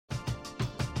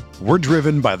We're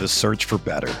driven by the search for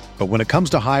better. But when it comes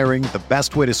to hiring, the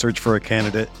best way to search for a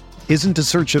candidate isn't to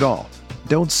search at all.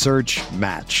 Don't search,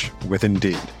 match with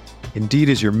Indeed. Indeed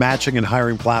is your matching and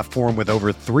hiring platform with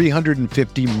over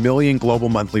 350 million global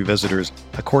monthly visitors,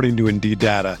 according to Indeed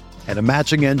data, and a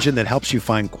matching engine that helps you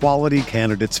find quality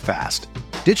candidates fast.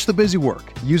 Ditch the busy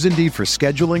work. Use Indeed for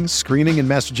scheduling, screening, and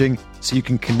messaging so you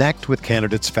can connect with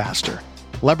candidates faster.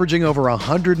 Leveraging over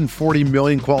 140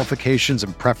 million qualifications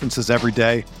and preferences every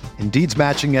day, Indeed's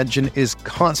matching engine is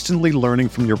constantly learning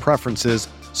from your preferences,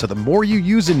 so the more you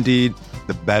use Indeed,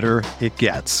 the better it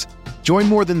gets. Join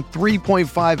more than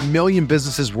 3.5 million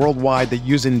businesses worldwide that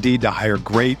use Indeed to hire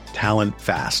great talent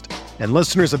fast. And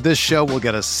listeners of this show will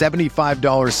get a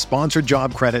 $75 sponsored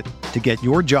job credit to get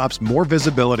your jobs more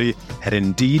visibility at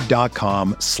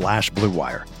Indeed.com/Blue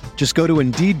Wire. Just go to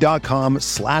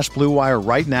Indeed.com/Blue Wire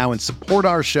right now and support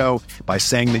our show by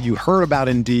saying that you heard about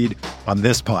Indeed on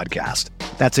this podcast.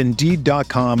 That's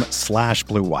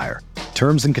Indeed.com/Blue Wire.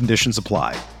 Terms and conditions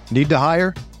apply. Need to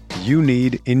hire? You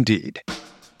need Indeed.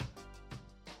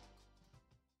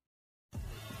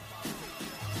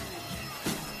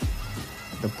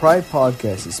 The Pride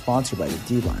Podcast is sponsored by The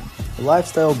D-Line, a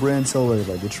lifestyle brand celebrated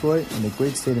by Detroit and the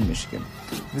great state of Michigan.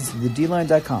 Visit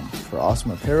TheDline.com for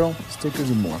awesome apparel, stickers,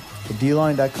 and more.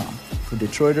 TheDline.com for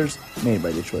Detroiters, made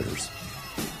by Detroiters.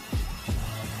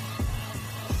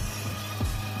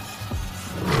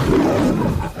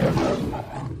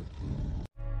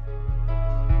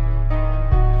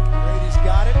 Brady's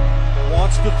got it,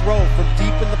 wants to throw from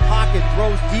deep in the pocket,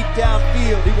 throws deep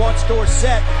downfield. He wants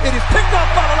Dorsett. It is picked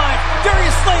off by the line.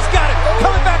 Darius Slay's got it.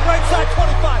 Coming back right side,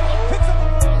 25. Picks up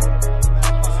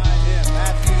back behind him.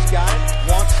 Matthews got it.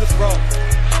 Wants to throw.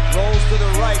 Rolls to the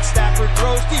right. Stafford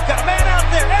throws deep. Got a man out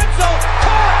there. Enzo.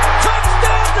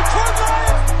 Touchdown, Detroit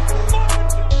Lions.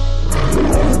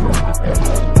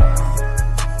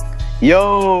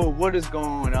 Yo, what is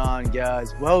going on,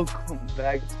 guys? Welcome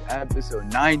back to episode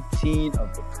 19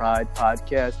 of the Pride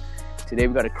Podcast. Today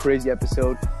we got a crazy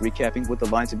episode recapping what the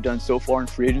Lions have done so far in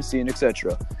free agency and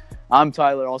etc. I'm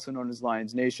Tyler, also known as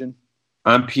Lions Nation.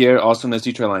 I'm Pierre, also known as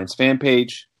Detroit Lions fan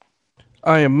page.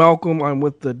 I am Malcolm. I'm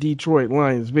with the Detroit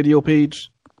Lions video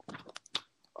page.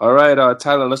 All right,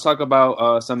 Tyler, let's talk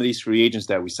about some of these free agents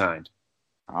that we signed.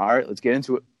 All right, let's get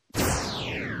into it.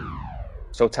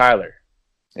 So, Tyler.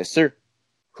 Yes, sir.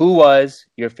 Who was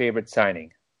your favorite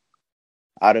signing?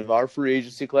 Out of our free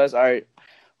agency class, all right,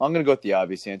 I'm going to go with the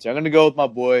obvious answer. I'm going to go with my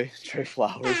boy, Trey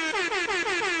Flowers.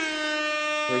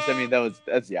 First,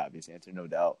 that's the obvious answer, no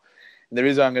doubt. And the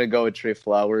reason I'm going to go with Trey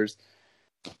Flowers,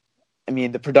 I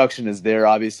mean, the production is there,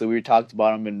 obviously. We talked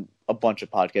about him in a bunch of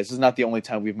podcasts. This is not the only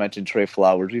time we've mentioned Trey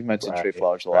Flowers. We've mentioned Trey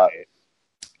Flowers a lot.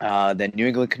 Then New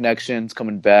England Connection's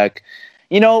coming back.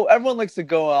 You know, everyone likes to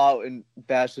go out and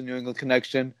bash the New England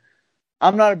Connection.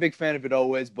 I'm not a big fan of it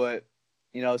always, but,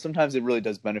 you know, sometimes it really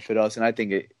does benefit us. And I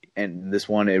think in this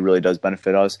one, it really does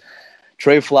benefit us.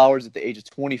 Trey Flowers at the age of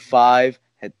 25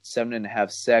 had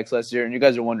 7.5 sacks last year. And you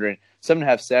guys are wondering,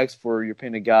 7.5 sacks you're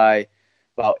paying a guy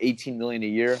about $18 million a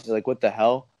year. You're like, what the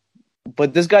hell?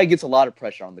 But this guy gets a lot of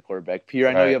pressure on the quarterback. Pierre,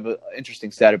 I know you have an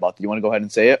interesting stat about that. You want to go ahead and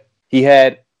say it? He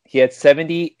had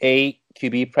 78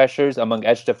 QB pressures among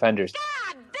edge defenders.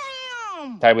 God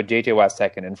damn! Tied with J.J. Watt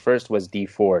second, and first was D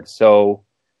Ford. So,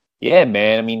 yeah,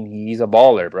 man. I mean, he's a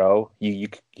baller, bro. He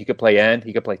could play end.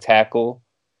 He could play tackle.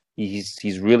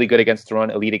 He's really good against the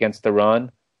run, elite against the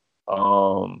run.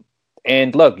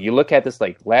 And look, you look at this,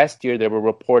 like last year, there were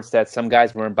reports that some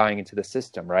guys weren't buying into the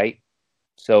system, right?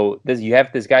 So you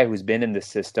have this guy who's been in the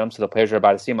system, so the players are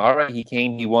about to see him. All right, he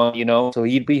came, he won, you know, so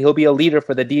he'll be a leader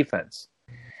for the defense.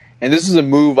 And this is a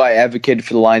move I advocated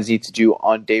for the Lions need to do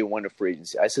on day one of free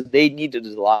agency. I said they needed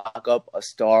to lock up a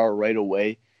star right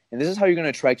away. And this is how you're going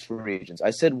to attract free agents. I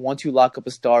said once you lock up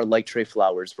a star like Trey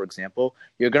Flowers, for example,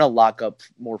 you're going to lock up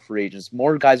more free agents.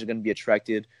 More guys are going to be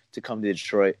attracted to come to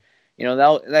Detroit. You know,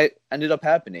 that ended up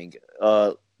happening.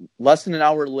 Less than an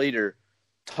hour later,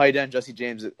 tight end Jesse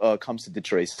James comes to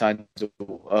Detroit. Signed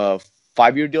a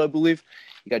 5-year deal, I believe.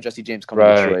 You got Jesse James coming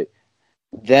to Detroit.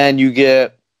 Then you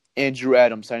get Andrew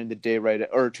Adams signing 2 days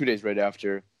right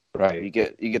after. Right. You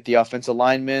get the offensive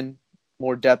lineman,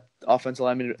 more depth offensive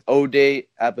lineman, Ode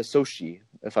Abasoshi,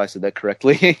 if I said that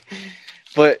correctly.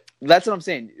 But that's what I'm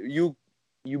saying. You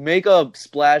make a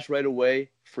splash right away.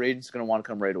 Free agents are going to want to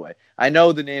come right away. I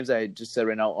know the names I just said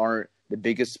right now aren't the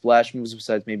biggest splash moves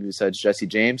besides Jesse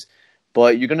James,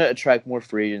 but you're going to attract more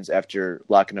free agents after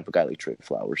locking up a guy like Trey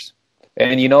Flowers.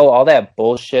 And, you know, all that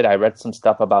bullshit, I read some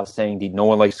stuff about saying no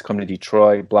one likes to come to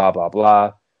Detroit, blah, blah,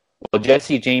 blah. Well,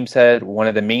 Jesse James said one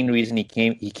of the main reasons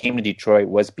he came to Detroit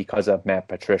was because of Matt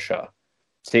Patricia.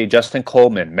 say Justin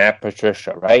Coleman, Matt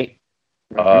Patricia, right?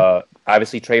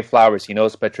 Obviously Trey Flowers, he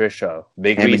knows Patricia.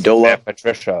 Big Reese, Matt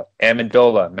Patricia.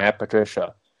 Amendola, Matt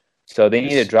Patricia. So they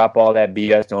need to drop all that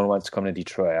BS. No one wants to come to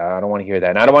Detroit. I don't want to hear that.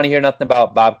 And I don't want to hear nothing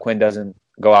about Bob Quinn doesn't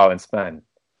go out and spend.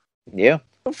 Yeah.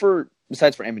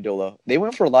 Besides for Amendola, they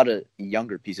went for a lot of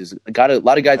younger pieces. Got a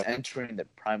lot of guys entering the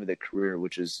prime of their career,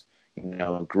 which is,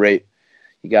 great.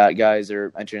 You got guys that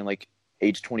are entering like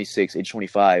age 26, age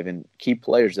 25, and key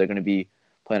players that are going to be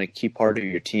playing a key part of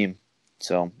your team.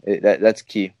 So that's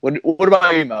key. What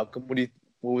about you, Malcolm? What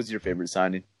was your favorite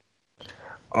signing?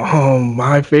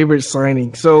 My favorite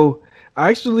signing. So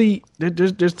actually,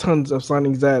 there's tons of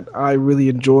signings that I really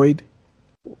enjoyed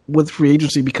with free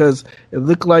agency because it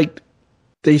looked like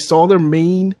they saw their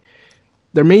main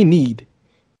need,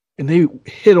 and they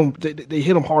hit them. They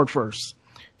hit them hard first.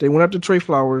 They went after Trey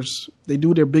Flowers. They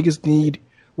knew their biggest need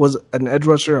was an edge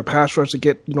rusher, a pass rush to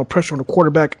get pressure on the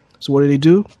quarterback. So what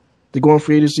do? They go on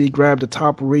free agency, grab the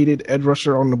top-rated edge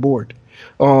rusher on the board,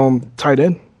 tight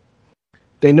end.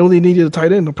 They know they needed a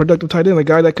tight end, a productive tight end, a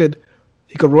guy that could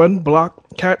run, block,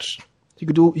 catch. He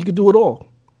could do it all.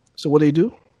 So what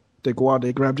do? They go out,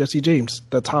 they grab Jesse James,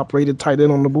 the top-rated tight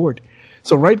end on the board.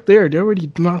 So right there, they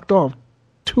already knocked off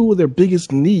two of their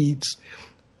biggest needs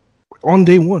on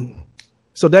day one.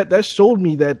 So that showed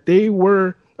me that they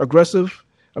were aggressive.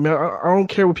 I mean, I don't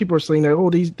care what people are saying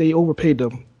that, they overpaid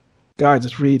them. Guys,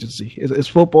 it's free agency. It's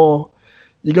football.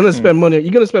 You're gonna spend money.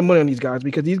 You're gonna spend money on these guys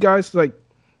because these guys, like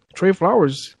Trey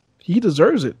Flowers, he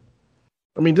deserves it.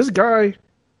 I mean, this guy.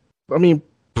 I mean,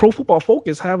 Pro Football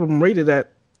Focus have him rated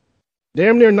at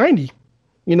damn near 90.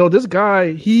 This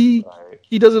guy, he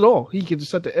does it all. He can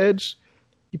set the edge.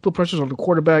 He put pressures on the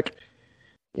quarterback.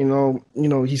 He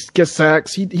gets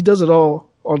sacks. He does it all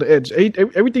on the edge.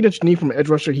 Everything that you need from an edge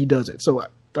rusher, he does it. So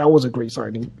that was a great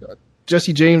signing.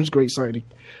 Jesse James, great signing.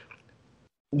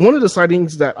 One of the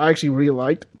signings that I actually really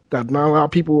liked that not a lot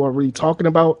of people are really talking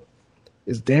about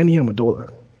is Danny Amendola.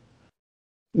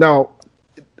 Now,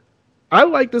 I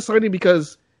like this signing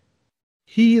because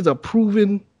he is a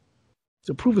proven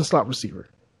slot receiver.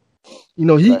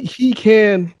 He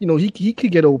can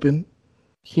get open.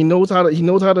 He knows how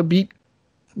to beat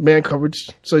man coverage,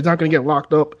 so he's not going to get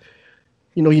locked up.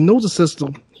 He knows the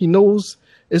system. He knows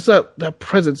it's that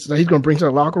presence that he's going to bring to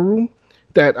the locker room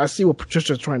that I see what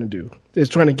Patricia is trying to do. Is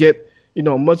trying to get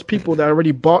much people that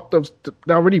already bought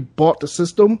the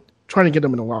system, trying to get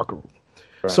them in the locker room.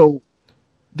 Right. So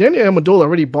Danny Amendola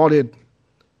already bought in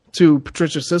to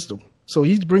Patricia's system, so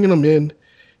he's bringing them in,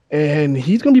 and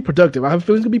he's going to be productive. I have a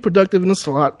feeling he's going to be productive in the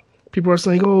slot. People are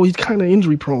saying, he's kind of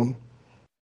injury prone.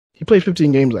 He played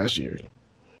 15 games last year,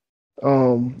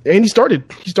 and he started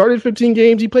 15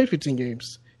 games. He played 15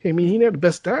 games. I mean, he didn't have the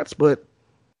best stats, but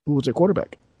who was their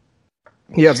quarterback?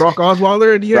 He had Brock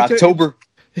Osweiler, and he had Brocktober.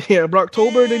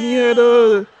 Brocktober, then he had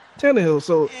Tannehill.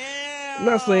 So I'm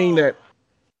not saying that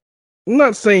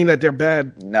they're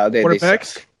bad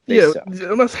quarterbacks.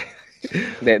 I'm not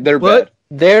saying they're bad.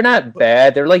 They're not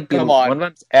bad. They're like one of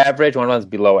them's average, one of them's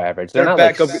below average. They're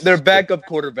backup. They're backup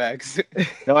quarterbacks.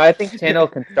 No, I think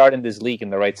Tannehill can start in this league in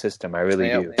the right system. I really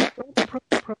do.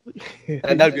 Probably.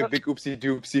 And that'd be a big oopsie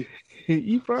doopsie.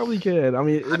 He probably can. I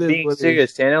mean, I'm being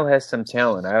serious. Tannehill has some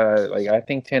talent. I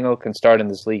think Tannehill can start in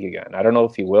this league again. I don't know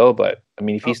if he will, but I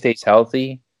mean, if he stays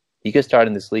healthy, he could start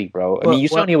in this league, bro. I mean, you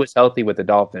saw he was healthy with the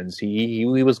Dolphins. He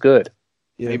was good.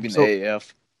 Yeah, maybe in the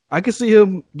AAF. I could see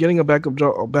him getting a backup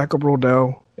role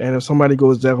now, and if somebody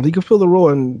goes down, he can fill the role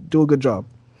and do a good job.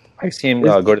 I see him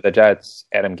go to the Jets.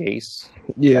 Adam Gase,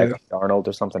 yeah, Darnold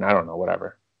or something. I don't know,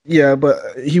 whatever. Yeah,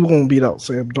 but he won't beat out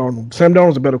Sam Darnold. Sam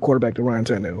Darnold's a better quarterback than Ryan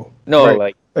Tannehill. No,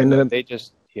 right? And then they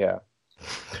just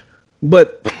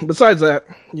But besides that,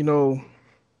 bringing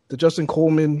in Justin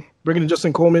Coleman,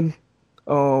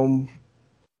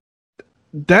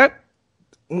 that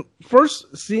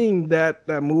first seeing that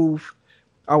move,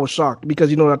 I was shocked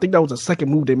because I think that was the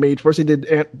second move they made. First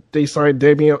they signed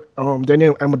Daniel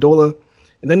Amendola,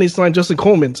 and then they signed Justin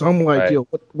Coleman. So I'm like, right.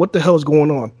 What the hell is going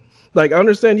on? Like, I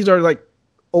understand these are like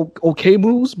okay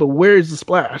moves, but where is the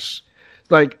splash?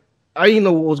 Like, I didn't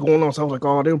know what was going on, so I was like,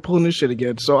 oh, they were pulling this shit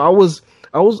again. So I was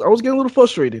getting a little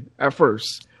frustrated at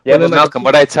first. Yeah, but Malcolm,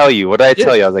 what did I tell you? I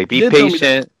was like, be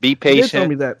patient, be patient.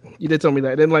 You did tell me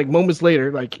that. Then like moments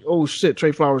later, like, oh shit,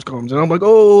 Trey Flowers comes, and I'm like,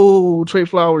 oh, Trey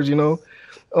Flowers,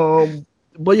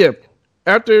 But yeah,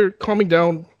 after calming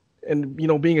down and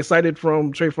being excited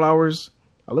from Trey Flowers,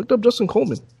 I looked up Justin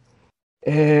Coleman,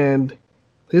 and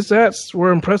his stats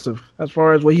were impressive as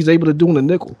far as what he's able to do in the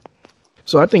nickel.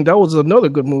 So I think that was another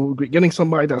good move, getting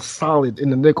somebody that's solid in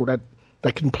the nickel that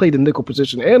can play the nickel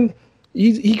position. And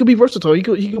he could be versatile. He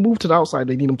could move to the outside.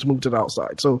 They need him to move to the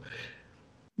outside. So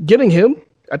getting him,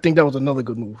 I think that was another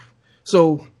good move.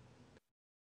 So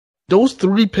those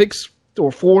 3 picks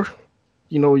or 4,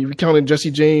 you counted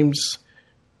Jesse James,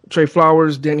 Trey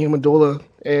Flowers, Danny Amendola,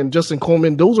 and Justin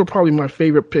Coleman. Those are probably my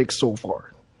favorite picks so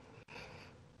far.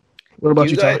 What about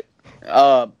you, Ty?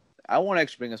 I want to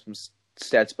actually bring up some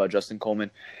stats about Justin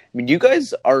Coleman. I mean,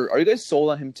 are you guys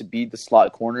sold on him to be the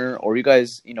slot corner, or you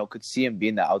guys, could see him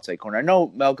being the outside corner? I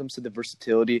know Malcolm said the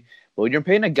versatility, but when you're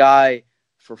paying a guy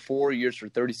for 4 years for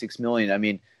 $36 million, I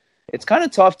mean, it's kind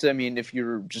of tough to, if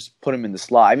you're just put him in the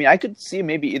slot. I mean, I could see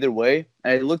maybe either way.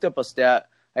 I looked up a stat.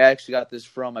 I actually got this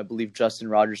from, I believe, Justin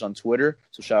Rogers on Twitter,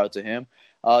 so shout out to him,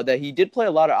 that he did play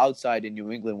a lot of outside in New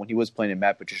England when he was playing in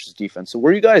Matt Patricia's defense. So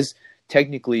where you guys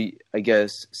technically, I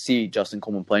guess, see Justin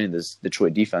Coleman playing in this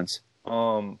Detroit defense?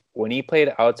 When he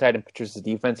played outside in Patricia's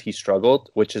defense, he struggled,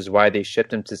 which is why they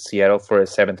shipped him to Seattle for a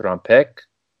 7th-round pick.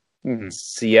 Mm-hmm.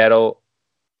 Seattle,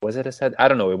 was it a set? I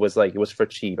don't know. It was for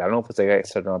cheap. I don't know if it's like a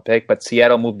 7th-round pick, but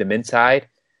Seattle moved him inside,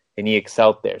 and he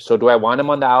excelled there. So do I want him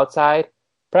on the outside?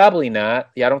 Probably not.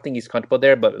 Yeah, I don't think he's comfortable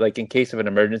there, but like in case of an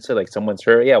emergency, like someone's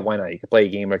hurt, yeah, why not? You could play a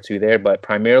game or 2 there, but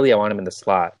primarily I want him in the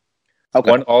slot. Okay.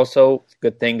 One also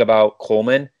good thing about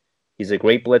Coleman, he's a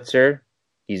great blitzer.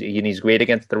 He's great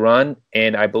against the run,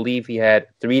 and I believe he had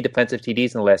 3 defensive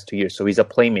TDs in the last 2 years, so he's a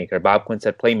playmaker. Bob Quinn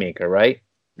said playmaker, right?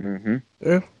 Mm-hmm.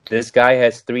 Yeah. This guy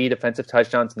has 3 defensive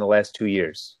touchdowns in the last 2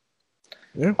 years.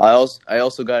 Yeah. I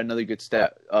also got another good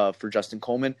stat for Justin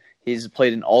Coleman. He's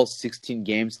played in all 16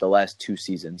 games the last 2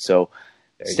 seasons, so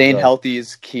staying healthy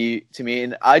is key to me.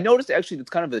 And I noticed actually it's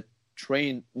kind of the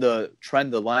trend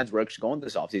the Lions were actually going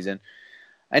this offseason.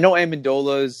 I know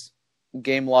Amendola's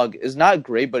game log is not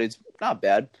great, but it's not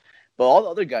bad. But all the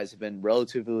other guys have been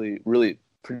relatively really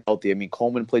pretty healthy. I mean,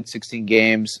 Coleman played 16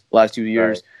 games last 2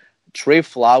 years. Right. Trey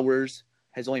Flowers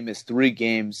has only missed 3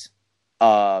 games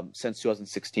since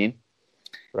 2016.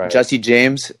 Right. Jesse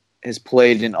James has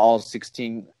played in all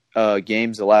 16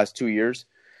 games the last 2 years.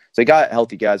 So they got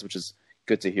healthy guys, which is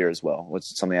good to hear as well. Which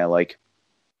is something I like.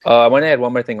 I want to add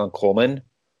one more thing on Coleman.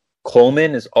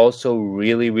 Coleman is also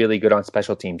really, really good on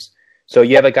special teams. So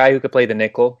you have a guy who could play the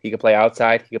nickel. He could play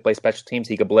outside. He could play special teams.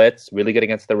 He could blitz. Really good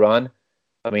against the run.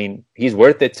 I mean, he's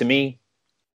worth it to me.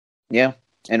 Yeah.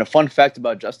 And a fun fact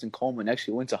about Justin Coleman,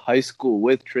 actually went to high school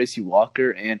with Tracy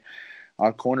Walker and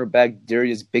our cornerback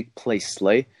Darius Big Play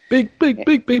Slay. Big play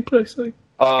Slay.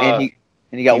 And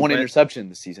he got 1 interception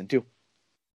this season too.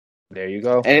 There you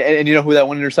go. And you know who that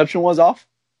 1 interception was off?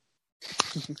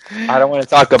 I don't want to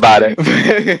talk about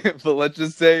it. But let's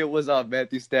just say it was off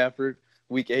Matthew Stafford,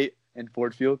 Week 8 in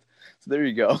Ford Field. So there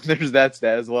you go. There's that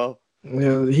stat as well.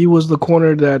 Yeah, he was the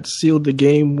corner that sealed the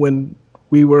game when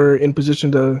we were in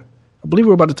position to. I believe we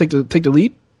were about to take the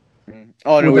lead.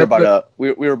 Oh no, we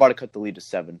were about to cut the lead to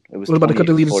 7. It was about to cut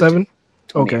the lead to 7.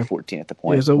 Okay, 14 at the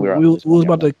point. Yeah, so we was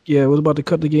about to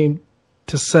cut the game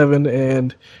to 7,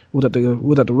 and we was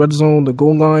at the red zone, the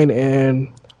goal line,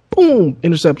 and boom,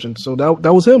 interception. So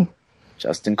that was him.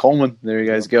 Justin Coleman. There you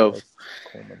guys go.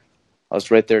 I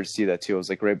was right there to see that too. I was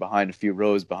like right behind a few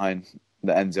rows behind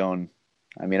the end zone.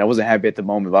 I mean, I wasn't happy at the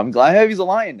moment, but I'm glad he's a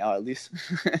Lion now at least.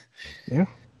 Yeah.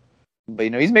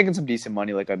 But, he's making some decent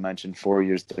money, like I mentioned, 4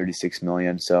 years, $36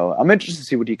 million. So I'm interested to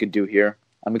see what he could do here.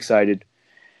 I'm excited.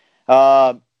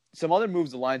 Some other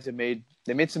moves the Lions have made.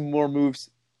 They made some more moves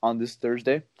on this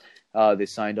Thursday. They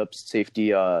signed up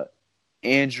safety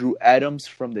Andrew Adams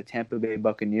from the Tampa Bay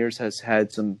Buccaneers, has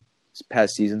had some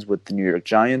past seasons with the New York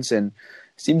Giants, and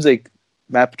it seems like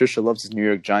Matt Patricia loves his New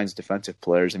York Giants defensive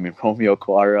players. I mean, Romeo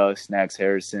Okwara, Snacks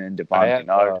Harrison, Devon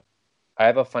Kennard. I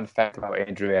have a fun fact about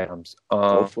Andrew Adams.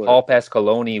 Paul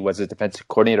Pasqualoni was his defensive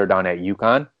coordinator down at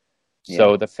UConn. Yeah.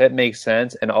 So the fit makes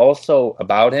sense. And also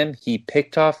about him, he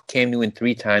picked off Cam Newton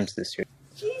 3 times this year.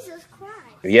 Jesus Christ.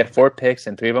 He had 4 picks,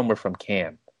 and 3 of them were from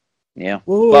Cam. Yeah.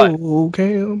 Whoa,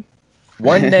 Cam.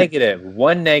 One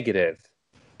negative.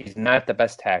 He's not the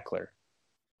best tackler.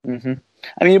 Mm-hmm.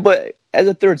 I mean, but as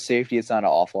a third safety, it's not an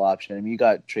awful option. I mean, you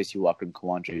got Tracy Walker and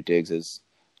Kawandre Diggs as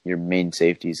your main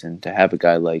safeties, and to have a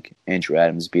guy like Andrew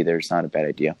Adams be there, it's not a bad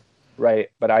idea.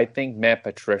 Right, but I think Matt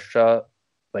Patricia,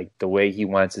 like the way he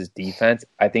wants his defense,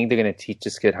 I think they're going to teach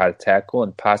this kid how to tackle,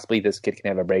 and possibly this kid can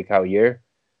have a breakout year.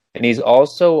 And he's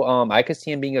also, I could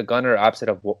see him being a gunner opposite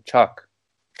of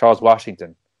Charles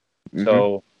Washington. Mm-hmm.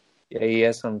 So, yeah, he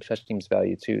has some special teams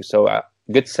value too. So,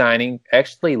 good signing.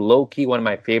 Actually, low-key, one of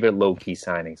my favorite low-key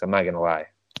signings. I'm not going to lie.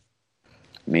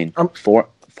 I mean, 4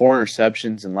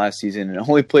 interceptions in last season, and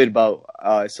only played about,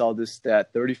 I saw this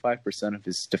stat: 35% of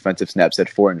his defensive snaps had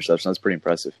 4 interceptions. That's pretty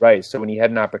impressive. Right. So when he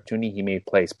had an opportunity, he made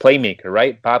plays. Playmaker,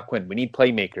 right? Bob Quinn. We need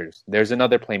playmakers. There's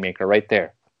another playmaker right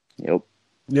there. Yep.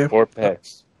 Yeah. 4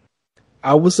 picks.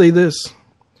 I would say this.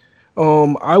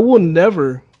 I will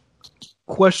never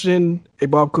question a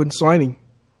Bob Quinn signing,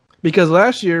 because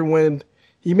last year when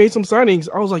he made some signings,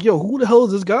 I was like, "Yo, who the hell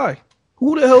is this guy?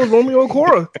 Who the hell is Romeo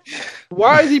Okora?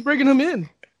 Why is he bringing him in?"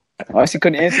 I actually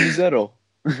couldn't Anthony Zettel.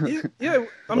 Yeah.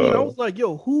 I mean, I was like,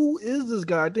 "Yo, who is this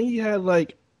guy?" I think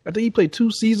he played 2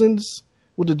 seasons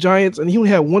with the Giants, and he only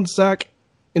had 1 sack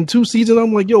in 2 seasons.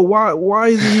 I'm like, "Yo, why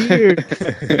is he here?"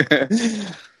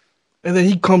 And then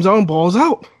he comes out and balls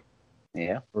out.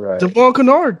 Yeah. Right. Devon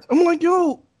Kennard. I'm like,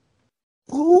 "Yo,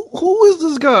 who is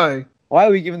this guy?" Why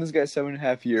are we giving this guy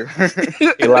 7.5 years?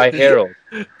 Eli Harold.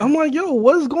 I'm like, "Yo,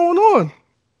 what is going on?"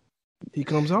 He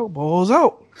comes out, balls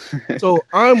out. So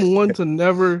I'm one to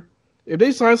never. If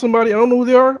they sign somebody, I don't know who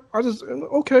they are. I just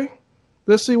okay.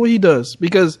 Let's see what he does,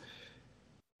 because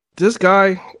this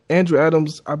guy Andrew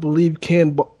Adams, I believe,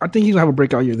 I think he's gonna have a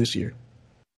breakout year this year.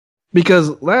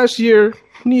 Because last year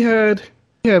he had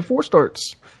 4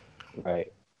 starts,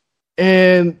 Right.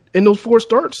 and in those 4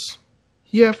 starts,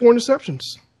 he had 4 interceptions,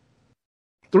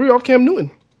 3 off Cam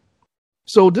Newton.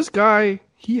 So this guy,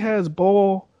 he has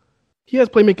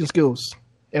playmaking skills,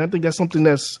 and I think that's something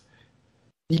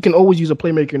you can always use a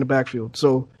playmaker in the backfield.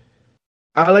 So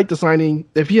I like the signing.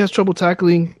 If he has trouble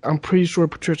tackling, I'm pretty sure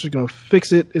Patricia's going to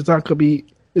fix it. It's not going to be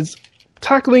 –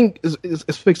 tackling is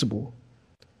fixable.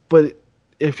 But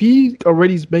if he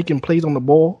already is making plays on the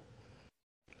ball,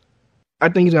 I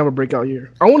think he's going to have a breakout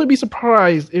year. I want to be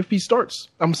surprised if he starts.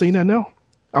 I'm saying that now.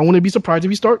 I want to be surprised if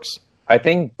he starts. I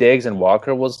think Diggs and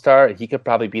Walker will start. He could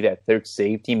probably be that third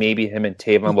safety. Maybe him and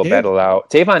Tavon will battle out.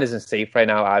 Tavon isn't safe right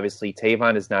now, obviously.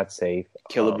 Tavon is not safe.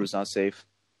 Killebreau's not safe.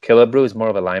 Killebreau is more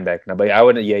of a linebacker now, but I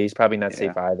wouldn't. Yeah, he's probably not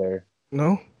safe either.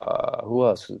 No. Who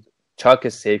else? Chuck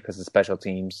is safe because of special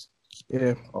teams.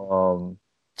 Yeah.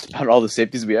 It's about all the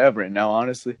safeties we have right now,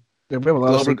 honestly. Yeah, we have a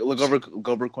lot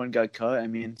Glover Quinn got cut. I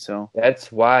mean, so that's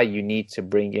why you need to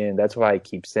bring in. That's why I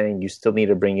keep saying you still need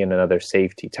to bring in another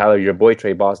safety. Tyler, your boy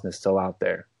Trey Boston is still out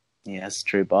there. Yes,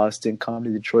 Trey Boston, come to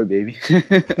Detroit, baby.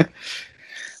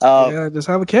 Yeah, just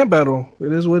have a camp battle.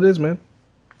 It is what it is, man.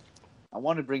 I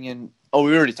want to bring in. Oh,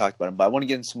 we already talked about him, but I want to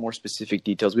get into some more specific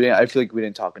details. I feel like we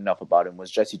didn't talk enough about him.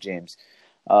 Was Jesse James?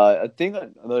 Another thing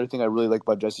I really like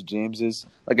about Jesse James is,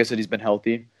 like I said, he's been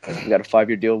healthy. We got a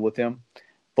 5-year deal with him.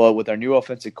 But with our new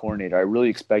offensive coordinator, I really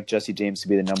expect Jesse James to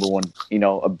be the number one,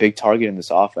 a big target in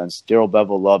this offense. Darrell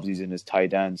Bevell loves using his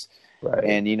tight ends. Right.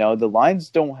 And, the Lions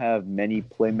don't have many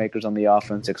playmakers on the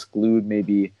offense, exclude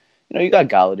maybe, you got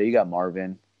Galladay, you got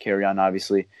Marvin, Carrion,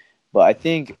 obviously. But I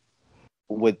think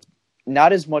with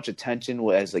not as much attention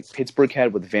as like Pittsburgh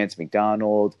had with Vance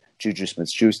McDonald, Juju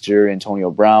Smith-Schuster,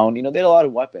 Antonio Brown, they had a lot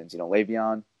of weapons.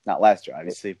 Le'Veon, not last year,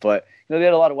 obviously, but, they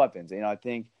had a lot of weapons. I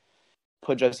think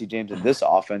put Jesse James in this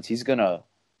offense, he's gonna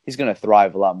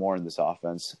thrive a lot more in this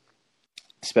offense,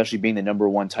 especially being the number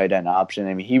 1 tight end option.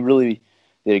 I mean, he really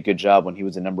did a good job when he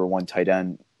was the number 1 tight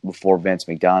end before Vance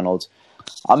McDonald.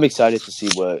 I'm excited to see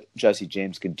what Jesse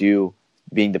James could do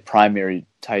being the primary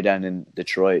tight end in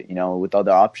Detroit, with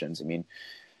other options. I mean,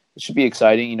 it should be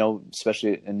exciting,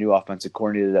 especially a new offensive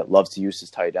coordinator that loves to use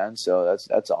his tight end. So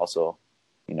that's also,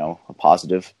 a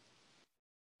positive.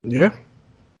 Yeah.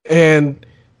 And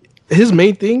his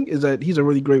main thing is that he's a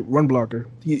really great run blocker.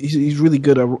 He's really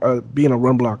good at being a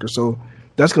run blocker. So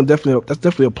that's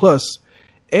definitely a plus.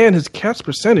 And his catch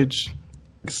percentage,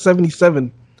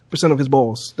 77% of his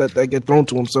balls that get thrown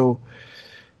to him. So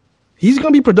he's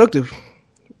going to be productive.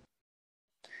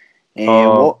 And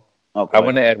I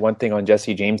want to add one thing on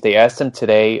Jesse James. They asked him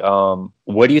today,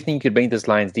 what do you think could bring this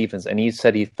Lions defense? And he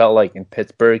said he felt like in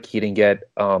Pittsburgh he didn't get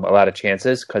a lot of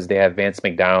chances because they have Vance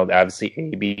McDonald, obviously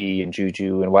AB and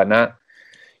Juju and whatnot.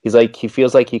 He's like, he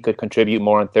feels like he could contribute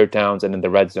more on third downs and in the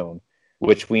red zone,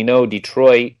 which we know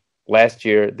Detroit last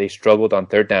year, they struggled on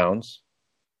third downs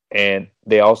and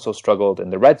they also struggled in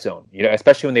the red zone,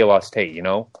 especially when they lost Tate,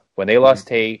 When they lost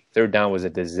Tate, third down was a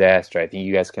disaster. I think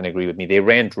you guys can agree with me. They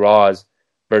ran draws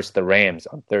versus the Rams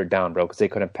on third down, bro, because they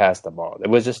couldn't pass the ball. It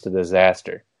was just a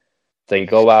disaster. They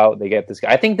go out, they get this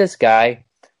guy. I think this guy,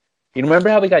 you remember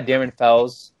how we got Darren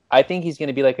Fells? I think he's going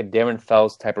to be like a Darren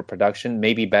Fells type of production,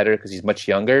 maybe better because he's much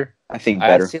younger. I think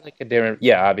better. I see like a Darren.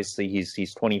 Yeah, obviously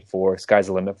he's 24. Sky's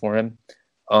the limit for him.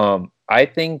 I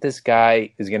think this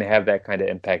guy is going to have that kind of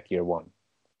impact year 1.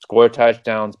 Score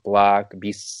touchdowns, block,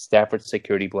 be Stafford's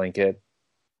security blanket.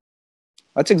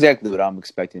 That's exactly what I'm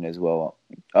expecting as well.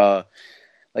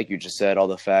 Like you just said, all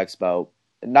the facts about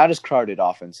not as crowded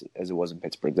offense as it was in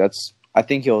Pittsburgh. That's I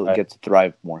think he'll get to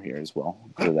thrive more here as well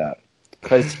for that.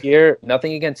 Because here,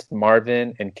 nothing against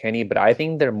Marvin and Kenny, but I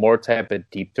think they're more type of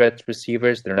deep threat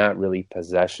receivers. They're not really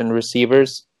possession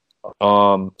receivers.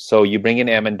 So you bring in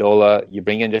Amendola, you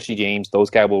bring in Jesse James.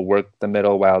 Those guys will work the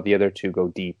middle while the other two go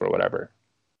deep or whatever.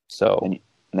 So and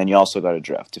then you also got a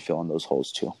draft to fill in those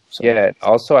holes too. So. Yeah.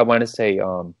 Also, I want to say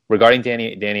regarding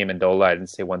Danny Amendola, I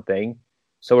didn't say one thing.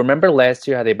 So remember last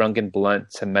year how they brought in Blunt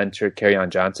to mentor Kerryon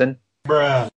Johnson?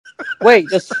 Bruh. Wait,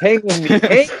 just hang with me.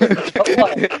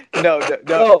 No.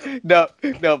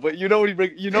 But you know when you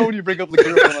bring up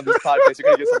LeGarrette on this podcast,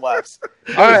 you're gonna get some laughs.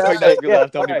 All right. All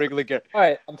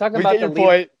right, I'm talking we about get your the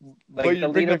point. Like but you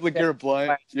bring up LeGarrette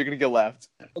Blunt, you're gonna get laughed.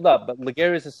 Hold up, but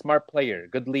LeGarrette is a smart player,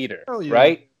 good leader, yeah.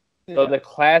 right? Yeah. So the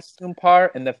classroom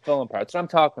part and the film part. That's what I'm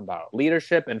talking about.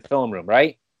 Leadership and film room,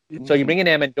 right? Mm-hmm. So you bring in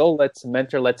Amendola to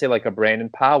mentor, let's say, like a Brandon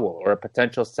Powell or a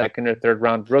potential second or third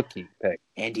round rookie pick.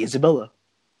 Andy Isabella,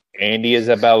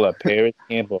 Paris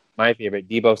Campbell, my favorite,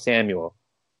 Deebo Samuel.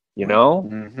 You know?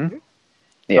 Mm-hmm.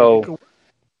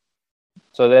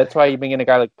 So that's why you bring in a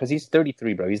guy like, because he's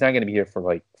 33, bro. He's not going to be here for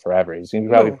like forever. He's going to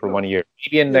be probably for 1 year,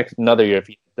 maybe in another year if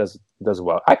he does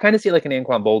well. I kind of see it like an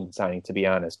Anquan Boldin signing, to be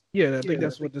honest. Yeah, I think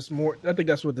that's what this is, more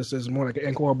like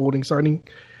an Anquan Boldin signing.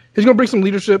 He's going to bring some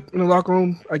leadership in the locker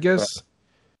room, I guess.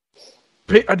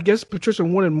 Right. I guess Patricia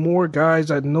wanted more guys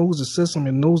that knows the system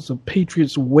and knows the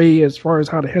Patriots way as far as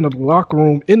how to handle the locker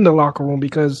room in the locker room,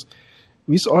 because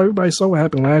everybody saw what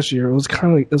happened last year. It was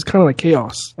kind of like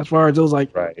chaos as far as it was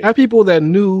like have people that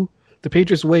knew the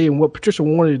Patriots way and what Patricia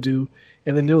wanted to do,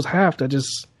 and then there was half that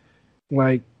just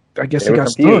like I guess they got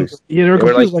confused. Stuck. Yeah, they were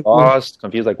confused, like lost,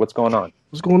 confused, like what's going on?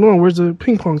 What's going on? Where's the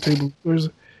ping pong table? Where's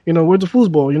the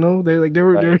foosball? You know, they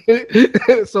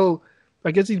were so. I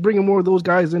guess he's bringing more of those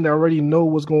guys in that already know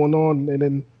what's going on, and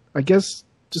then I guess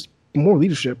just more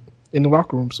leadership in the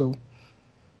locker room. So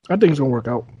I think it's gonna work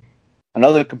out.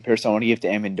 Another comparison I want to give to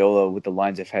Amendola with the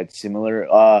Lions have had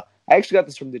similar. I actually got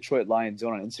this from Detroit Lions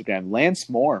Zone on Instagram. Lance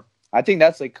Moore. I think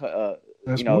that's like a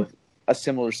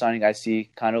similar signing I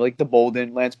see, kind of like the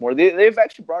Boldin, Lance Moore. They've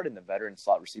actually brought in the veteran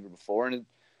slot receiver before, and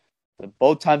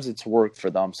both times it's worked for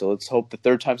them. So let's hope the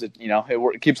third time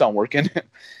it keeps on working.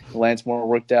 Lance Moore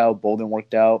worked out, Boldin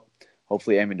worked out.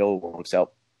 Hopefully Amendola works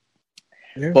out.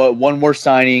 Yeah. But one more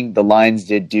signing the Lions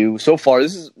did do so far.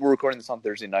 We're recording this on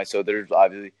Thursday night, so there's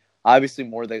obviously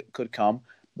more that could come.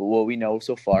 But what we know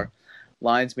so far,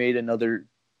 Lions made another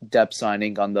depth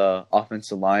signing on the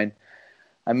offensive line.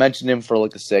 I mentioned him for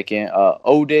like a second.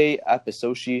 Ode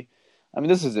Apisoshi. I mean,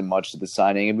 this isn't much to the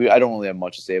signing. I don't really have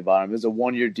much to say about him. It's a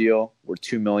 1-year deal worth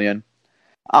 $2 million.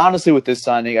 Honestly, with this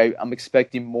signing, I'm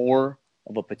expecting more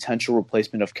of a potential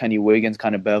replacement of Kenny Wiggins,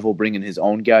 kind of Bevel, bringing his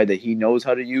own guy that he knows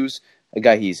how to use, a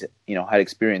guy he's had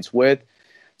experience with.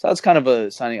 So that's kind of a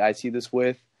signing I see this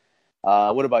with.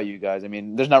 What about you guys? I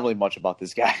mean, there's not really much about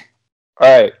this guy.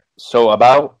 All right. So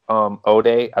about Ode,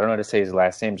 I don't know how to say his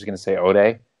last name. I'm just going to say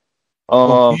Ode.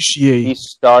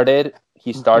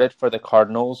 He started for the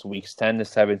Cardinals weeks 10 to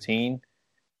 17,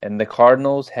 and the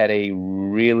Cardinals had a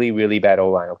really, really bad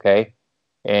O-line, okay?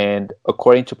 And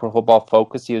according to Pro Football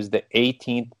Focus, he was the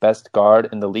 18th best guard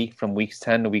in the league from weeks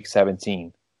 10 to week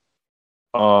 17.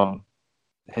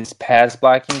 His pass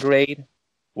blocking grade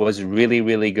was really,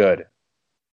 really good.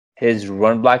 His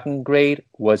run blocking grade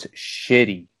was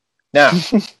shitty. Now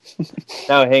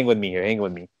hang with me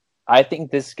here. I think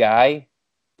this guy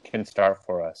can start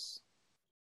for us.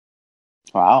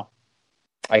 Wow.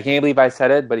 I can't believe I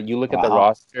said it, but you look at the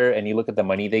roster and you look at the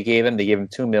money they gave him. They gave him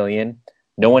 $2 million.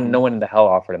 No one in the hell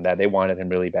offered him that. They wanted him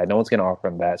really bad. No one's going to offer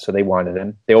him that, so they wanted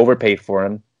him. They overpaid for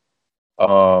him.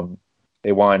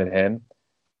 They wanted him.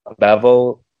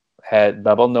 Bevel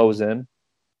knows him.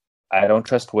 I don't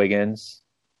trust Wiggins.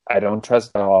 I don't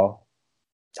trust Hall.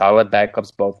 Solid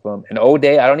backups, both of them. And Ode,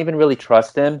 I don't even really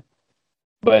trust him.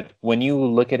 But when you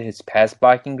look at his pass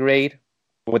blocking grade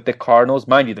with the Cardinals,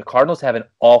 mind you, the Cardinals have an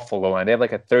awful line. They have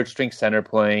like a third-string center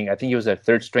playing. I think he was a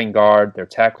third-string guard. Their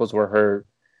tackles were hurt.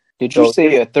 Did you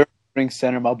say a third-string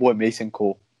center, my boy Mason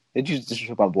Cole? Did you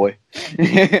just my boy?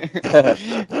 I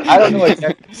don't know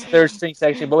exactly third-string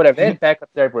section, but whatever. They had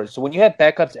backups everywhere. So when you have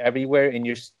backups everywhere and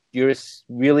you're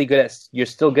really good at, you're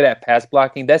still good at pass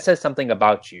blocking, that says something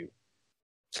about you.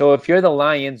 So if you're the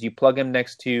Lions, you plug him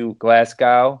next to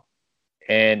Glasgow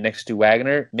and next to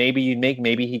Wagner, maybe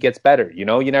he gets better. You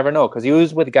never know, because he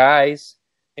was with guys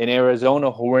in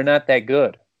Arizona who were not that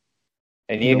good,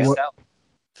 and he excelled.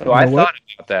 So I thought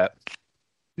about that.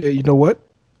 Yeah, you know what?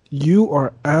 You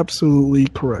are absolutely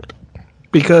correct.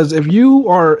 Because if you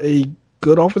are a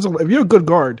good if you're a good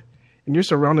guard and you're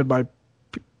surrounded by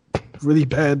really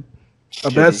bad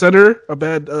center, a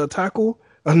bad tackle,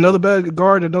 another bad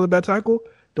guard, another bad tackle,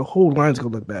 the whole line's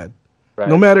gonna look bad. Right.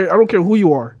 No matter, I don't care who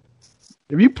you are.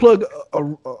 If you plug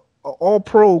a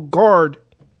all-pro guard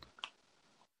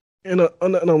in a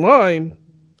line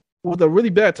with a really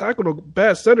bad tackle or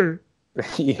bad center,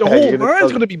 Yeah, the whole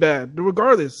line's going to be bad,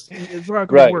 regardless. It's not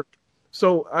going to work.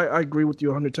 So I agree with you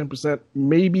 110%.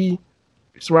 Maybe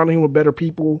surrounding him with better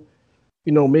people,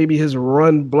 maybe his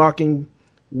run blocking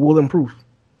will improve.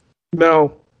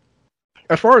 Now,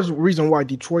 as far as the reason why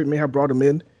Detroit may have brought him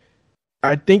in,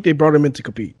 I think they brought him in to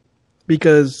compete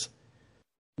because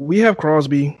we have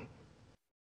Crosby,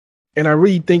 and I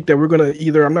really think that we're going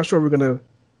to I'm not sure we're going to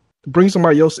bring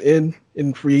somebody else in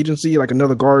free agency, like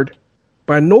another guard.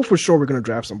 But I know for sure we're going to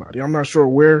draft somebody. I'm not sure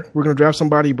where we're going to draft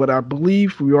somebody, but I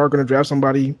believe we are going to draft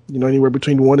somebody, anywhere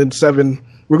between 1 and 7.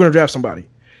 We're going to draft somebody.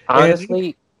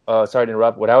 Honestly, sorry to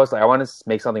interrupt. I want to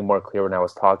make something more clear when I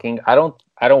was talking. I don't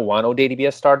want O'Day to be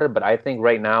a starter, but I think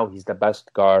right now he's the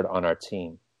best guard on our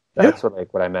team. That's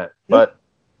what I meant. Yeah.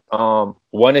 But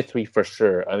 1 to 3 for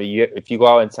sure. I mean, if you go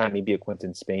out and sign maybe a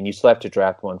Quinton Spain, you still have to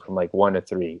draft one from 1 to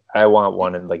 3. I want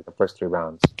one in the first 3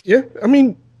 rounds. Yeah, I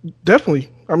mean, definitely.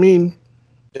 I mean,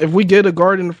 if we get a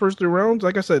guard in the first 3 rounds,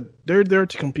 like I said, they're there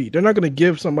to compete. They're not going to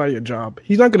give somebody a job.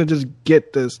 He's not going to just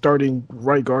get the starting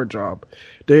right guard job.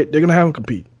 They're going to have him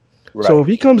compete. Right. So if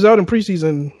he comes out in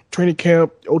preseason, training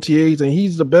camp, OTAs, and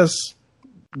he's the best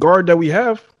guard that we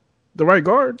have, the right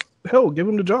guard, hell, give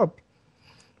him the job.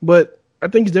 But I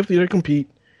think he's definitely there to compete.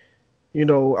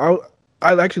 I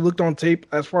actually looked on tape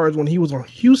as far as when he was on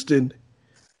Houston,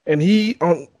 and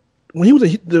when he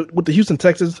was with the Houston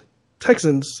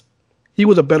Texans, he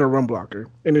was a better run blocker,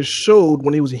 and it showed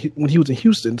when he was in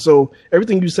Houston. So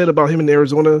everything you said about him in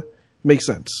Arizona makes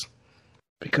sense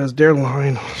because their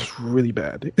line was really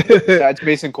bad. That's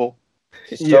Mason Cole.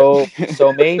 So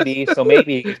maybe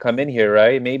he could come in here,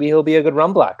 right? Maybe he'll be a good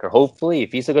run blocker. Hopefully,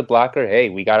 if he's a good blocker, hey,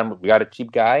 we got him. We got a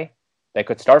cheap guy that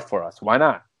could start for us. Why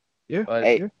not? Yeah. But,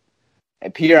 hey,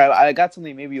 Peter, I got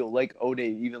something maybe you'll like O'Day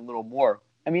even a little more.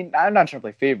 I mean, I'm not trying to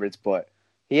play favorites, but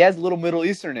he has a little Middle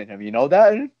Eastern in him. You know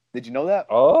that? Did you know that?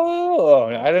 Oh,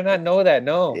 I did not know that.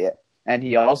 No. Yeah, and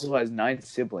he also has 9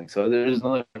 siblings. So there's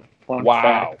another fun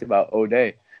fact about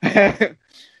O'Day. Yeah,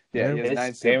 he has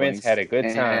 9 siblings. Parents had a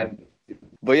good time.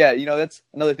 But yeah, that's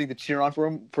another thing to cheer on for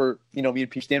him. For me and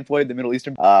Peach Stanfoy, the Middle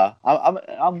Eastern.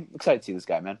 I'm excited to see this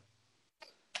guy, man.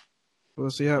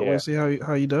 We'll see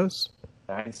how he does.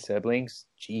 9 siblings,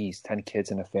 jeez, 10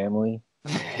 kids in a family.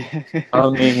 I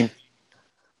mean,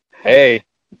 hey,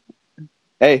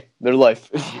 their life.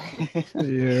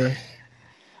 Yeah.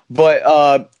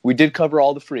 But we did cover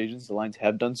all the free agents the Lions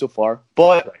have done so far.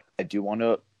 But I do want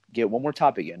to get one more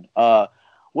topic in.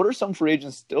 What are some free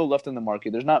agents still left in the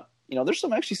market? There's not, there's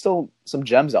still some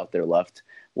gems out there left.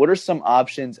 What are some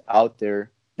options out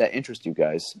there that interest you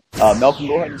guys? Malcolm,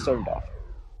 go ahead and start it off.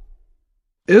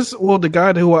 The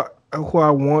guy who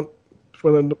I want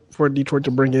for Detroit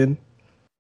to bring in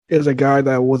is a guy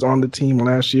that was on the team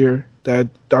last year that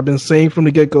I've been saying from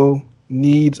the get-go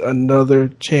needs another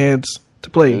chance to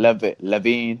play.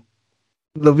 Levine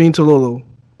Toilolo.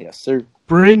 Yes, sir.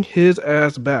 Bring his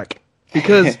ass back.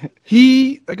 Because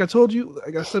he, like I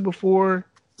said before,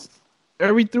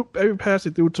 every pass they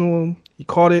threw to him, he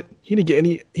caught it. He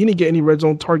didn't get any red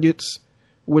zone targets,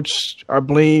 which I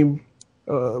blame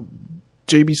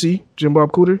JBC, Jim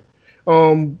Bob Cooter.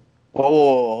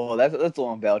 That's a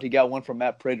long ballot. He got one from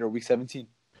Matt Prater week 17.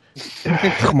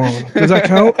 Come on, does that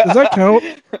count?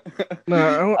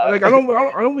 No, I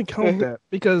don't even count that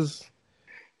because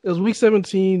it was week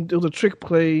 17. It was a trick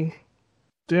play.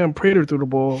 Damn, Prater threw the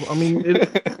ball. I mean,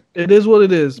 it is what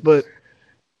it is, but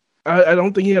I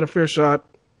don't think he had a fair shot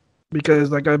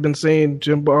because, like I've been saying,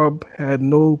 Jim Bob had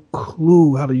no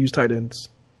clue how to use tight ends.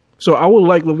 So I would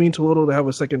like Levine Toilolo to have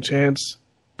a second chance.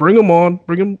 Bring him on.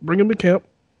 Bring him to camp.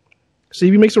 See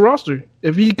if he makes a roster.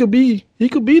 If he could be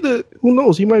the, who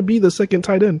knows, he might be the second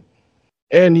tight end.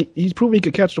 And he's proven he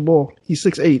could catch the ball. He's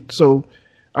 6'8", so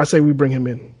I say we bring him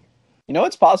in.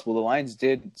 It's possible. The Lions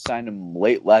did sign him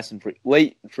late in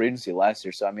free agency last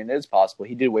year, so I mean, it's possible.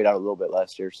 He did wait out a little bit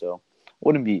last year, so I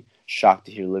wouldn't be shocked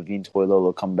to hear Levine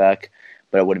Toilolo come back,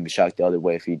 but I wouldn't be shocked the other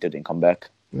way if he didn't come back.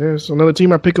 Yeah, so another team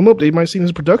might pick him up. They might see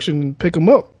his production and pick him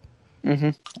up.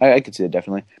 Mm-hmm. I could see it,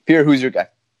 definitely. Pierre, who's your guy?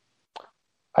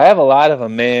 I have a lot of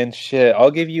them, man. Shit, I'll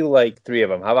give you 3 of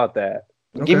them. How about that?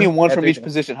 Okay. Give me one from each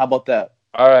position. How about that?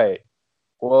 All right.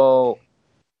 Well,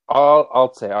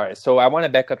 I'll say. All right. So I want to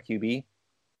back up QB.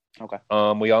 Okay.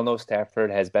 We all know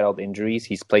Stafford has battled injuries.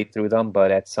 He's played through them,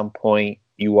 but at some point,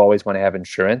 you always want to have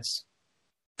insurance.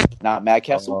 Not Matt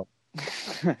Castle.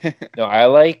 No, I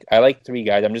like 3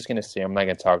 guys. I'm just gonna say I'm not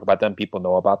gonna talk about them. People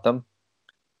know about them.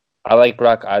 I like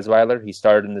Brock Osweiler. He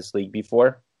started in this league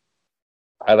before.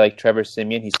 I like Trevor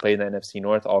Siemian. He's played in the NFC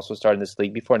North, also started in this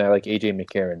league before. And I like A.J.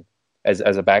 McCarron as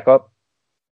a backup.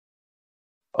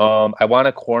 I want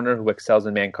a corner who excels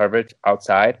in man coverage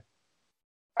outside.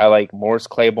 I like Morris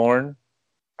Claiborne.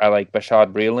 I like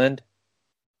Bashad Breeland.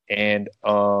 And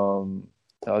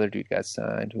the other dude got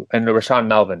signed. And Rashawn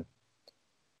Melvin.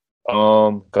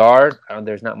 Guard,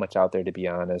 there's not much out there, to be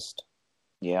honest.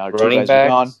 Yeah, our two guys are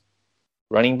gone.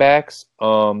 Running backs.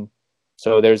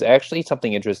 So there's actually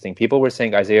something interesting. People were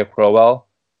saying Isaiah Crowell.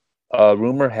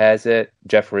 Rumor has it,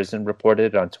 Jeff Risen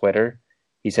reported it on Twitter.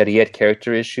 He said he had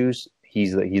character issues.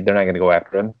 They're not going to go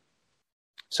after him.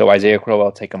 So Isaiah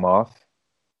Crowell, take him off.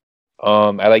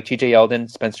 I like T.J. Yeldon,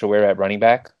 Spencer Ware at running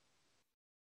back.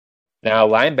 Now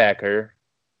linebacker.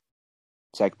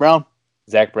 Zach Brown.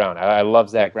 I love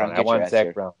Zach Brown. I want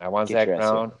Zach Get your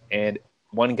Brown. And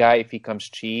one guy, if he comes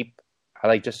cheap, I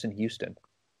like Justin Houston.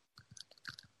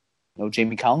 No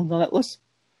Jamie Collins on that list?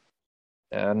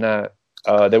 I'm not.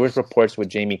 There was reports with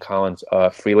Jamie Collins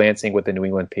freelancing with the New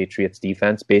England Patriots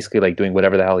defense, basically like doing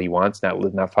whatever the hell he wants,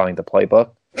 not following the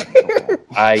playbook.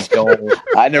 I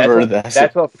never heard of that.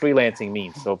 That's what freelancing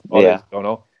means. So others don't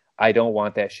know. I don't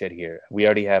want that shit here. We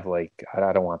already have I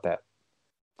don't want that.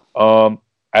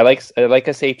 I like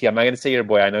a safety. I'm not going to say your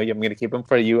boy. I know I'm going to keep him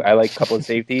for you. I like a couple of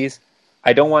safeties.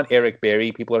 I don't want Eric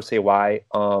Berry. People are saying why.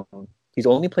 He's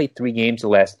only played 3 games the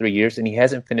last 3 years, and he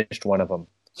hasn't finished one of them.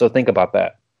 So think about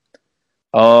that.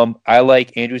 I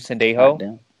like Andrew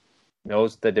Sendejo.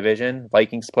 Knows the division.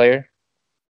 Vikings player.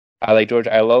 I like George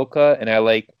Iloka, and I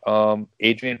like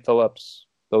Adrian Phillips.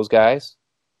 Those guys.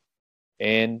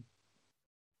 And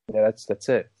yeah, that's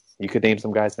it. You could name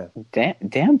some guys now.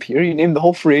 Damn, Pierre, you named the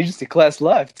whole free agency class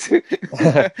left. You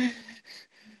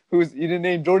didn't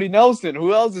name Jordy Nelson.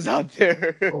 Who else is out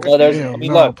there? Well,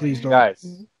 look, please don't.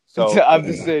 Guys. So I'm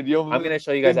just saying, I'm going to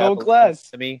show you guys no class.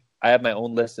 To me, I have my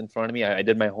own list in front of me. I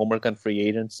did my homework on free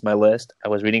agents, my list. I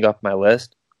was reading off my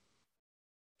list.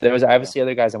 There was obviously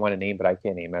other guys I want to name, but I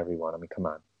can't name everyone. I mean, come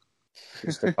on.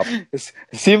 It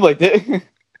seemed like that.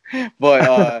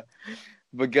 But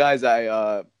guys,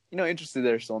 interested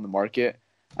they're still in the market.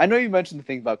 I know you mentioned the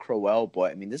thing about Crowell,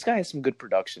 but I mean, this guy has some good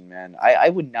production, man. I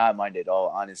would not mind at all,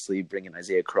 honestly, bringing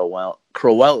Isaiah Crowell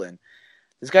in.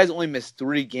 This guy's only missed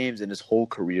 3 games in his whole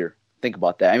career. Think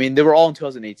about that. I mean, they were all in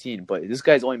 2018, but this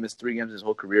guy's only missed 3 games in his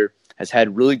whole career. Has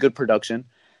had really good production.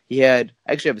 He had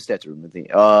actually have a stats room with me.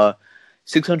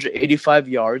 685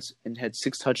 yards and had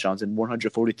 6 touchdowns in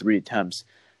 143 attempts.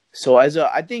 So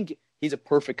I think he's a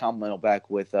perfect complemental back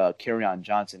with Kerryon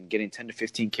Johnson, getting 10 to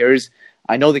 15 carries.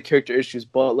 I know the character issues,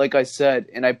 but like I said,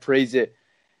 and I praise it,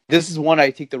 this is one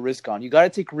I take the risk on. You got to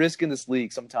take risk in this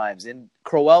league sometimes. And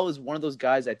Crowell is one of those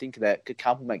guys I think that could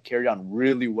complement Kerryon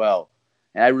really well.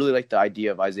 And I really like the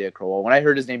idea of Isaiah Crowell. When I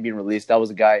heard his name being released, that was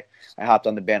a guy I hopped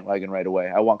on the bandwagon right away.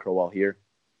 I want Crowell here.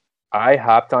 I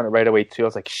hopped on it right away, too. I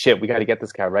was like, shit, we got to get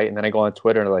this guy, right? And then I go on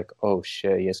Twitter and I'm like, oh,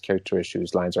 shit, he has character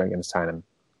issues. Lions aren't going to sign him.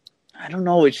 I don't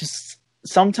know. It's just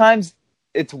sometimes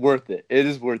it's worth it. It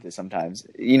is worth it sometimes.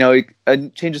 A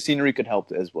change of scenery could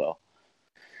help as well.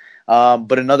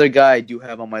 But another guy I do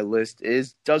have on my list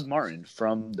is Doug Martin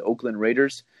from the Oakland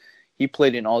Raiders. He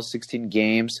played in all 16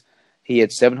 games. He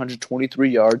had 723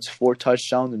 yards, 4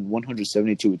 touchdowns, and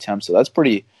 172 attempts. So that's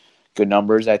pretty good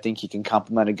numbers. I think he can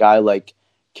complement a guy like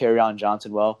Kerryon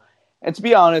Johnson well. And to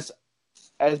be honest,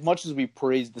 as much as we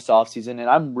praised this offseason, and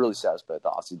I'm really satisfied with the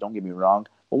offseason, don't get me wrong,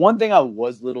 but one thing I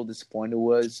was a little disappointed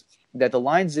was that the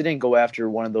Lions didn't go after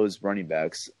one of those running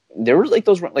backs. There were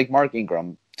like Mark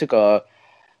Ingram took a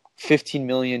 $15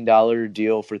 million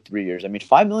deal for 3 years. I mean,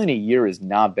 $5 million a year is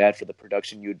not bad for the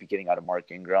production you would be getting out of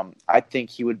Mark Ingram. I think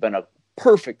he would have been a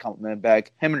perfect complement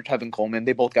back. Him and Tevin Coleman,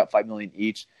 they both got $5 million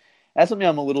each. That's something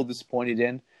I'm a little disappointed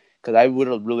in because I would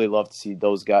have really loved to see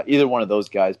those guys, either one of those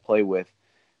guys, play with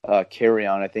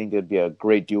Kerryon. I think it would be a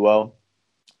great duo.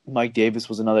 Mike Davis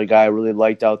was another guy I really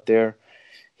liked out there.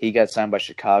 He got signed by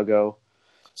Chicago.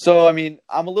 So, I mean,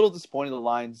 I'm a little disappointed the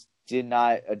Lions did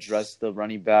not address the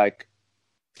running back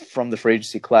from the free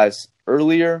agency class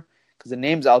earlier because the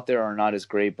names out there are not as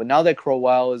great. But now that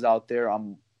Crowell is out there,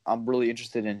 I'm really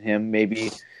interested in him.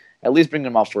 Maybe at least bring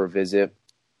him out for a visit,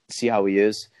 see how he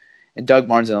is. And Doug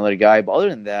Martin's another guy. But other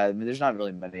than that, I mean, there's not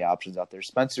really many options out there.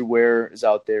 Spencer Ware is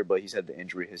out there, but he's had the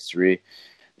injury history.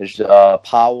 There's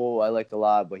Powell I liked a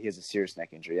lot, but he has a serious neck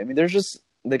injury. I mean, there's just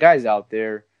the guys out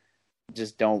there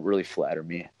just don't really flatter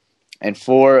me. And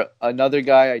for another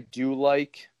guy I do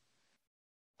like,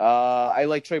 I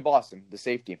like Trey Boston, the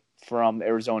safety from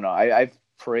Arizona. I've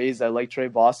praised I like Trey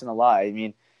Boston a lot. I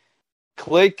mean,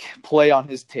 click play on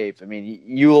his tape. I mean,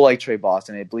 you will like Trey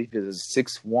Boston. I believe he's a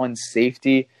 6'1"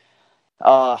 safety.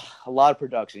 A lot of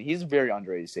production. He's a very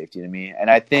underrated safety to me,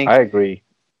 and I think I agree.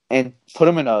 And put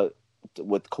him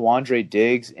with Quandre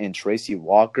Diggs and Tracy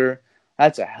Walker.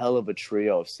 That's a hell of a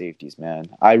trio of safeties, man.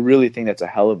 I really think that's a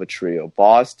hell of a trio.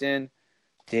 Boston,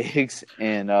 Diggs,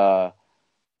 and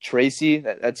Tracy.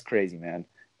 That's crazy, man.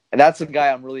 And that's the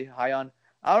guy I'm really high on.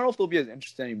 I don't know if they'll be as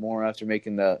interested anymore after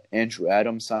making the Andrew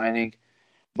Adams signing,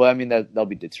 but I mean that'll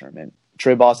be determined.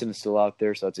 Trey Boston is still out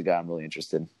there, so that's a guy I'm really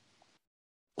interested in.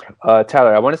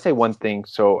 Tyler, I want to say one thing.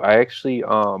 So I actually,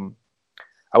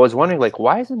 I was wondering, like,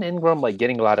 why isn't Ingram like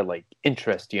getting a lot of like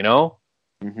interest, you know?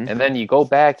 Mm-hmm. And then you go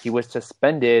back, he was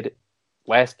suspended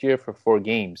last year for 4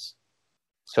 games.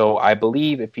 So I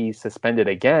believe if he's suspended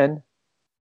again,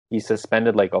 he's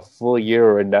suspended like a full year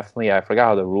or indefinitely. I forgot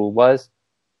how the rule was,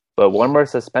 but one more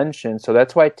suspension. So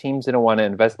that's why teams didn't want to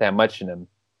invest that much in him.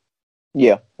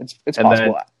 Yeah, it's And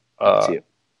possible. then,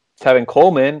 Tevin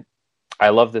Coleman, I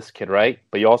love this kid, right?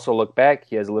 But you also look back,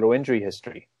 he has a little injury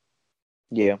history.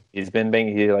 Yeah. He's been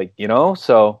banging, like, you know,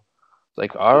 so it's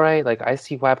like, all right, like, I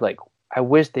see why, like, I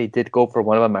wish they did go for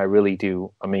one of them. I really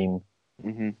do. I mean,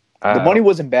 the money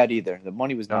wasn't bad either. The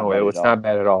money was not bad. No, it was not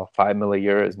bad at all. $5 million a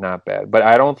year is not bad. But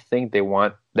I don't think they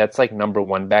want, that's like number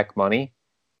one back money.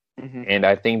 Mm-hmm. And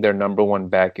I think their number one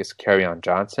back is Kerryon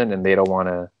Johnson, and they don't want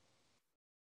to,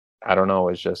 I don't know,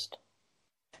 it's just.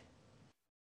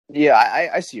 Yeah,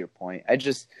 I see your point. I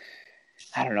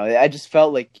don't know. I just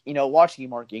felt like, you know, watching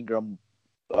Mark Ingram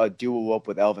duo up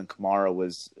with Alvin Kamara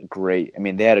was great. I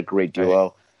mean, they had a great duo.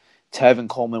 Right. Tevin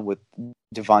Coleman with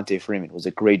Devontae Freeman was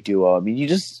a great duo. I mean,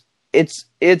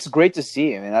 it's great to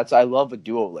see. I mean, I love a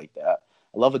duo like that.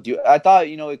 I love a duo. I thought,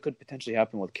 you know, it could potentially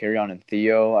happen with Kerryon and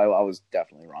Theo. I was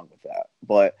definitely wrong with that.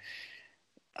 But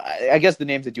I guess the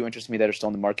names that do interest me that are still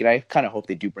in the market, I kind of hope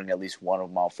they do bring at least one of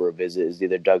them out for a visit, is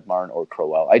either Doug Martin or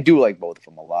Crowell. I do like both of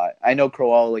them a lot. I know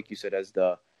Crowell, like you said, has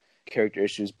the character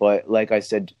issues, but like I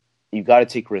said, you got to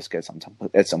take risk at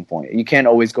some point. You can't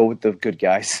always go with the good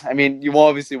guys. I mean, you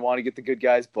obviously want to get the good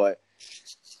guys, but,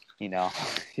 you know,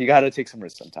 you got to take some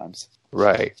risks sometimes.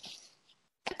 Right.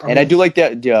 And I do like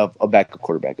that idea of a backup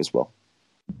quarterback as well.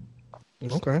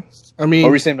 Okay. I mean, what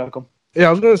were you saying, Malcolm? Yeah,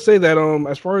 I was going to say that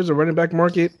as far as the running back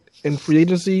market and free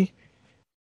agency,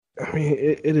 I mean,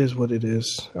 it is what it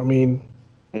is. I mean,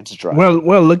 it's dry.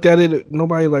 When I looked at it,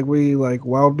 nobody like really like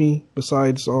wowed me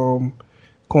besides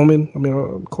Coleman. I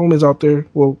mean, Coleman's out there.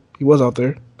 Well, he was out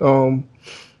there.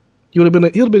 He would have been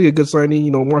a good signing,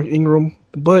 you know, Mark Ingram.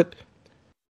 But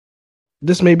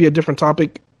this may be a different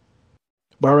topic.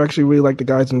 But I actually really like the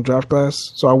guys in the draft class,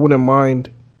 so I wouldn't mind.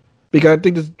 Because I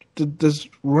think this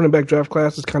running back draft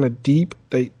class is kind of deep.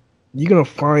 You're gonna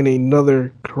find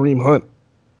another Kareem Hunt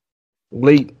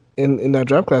late in that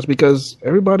draft class because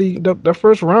everybody that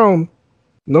first round,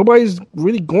 nobody's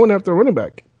really going after a running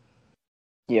back.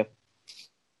 Yeah.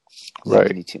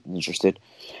 Right. Interested.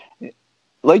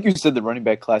 Like you said, the running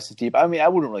back class is deep. I mean, I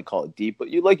wouldn't really call it deep, but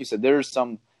like you said, there's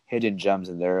some hidden gems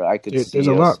in there. I could see. There's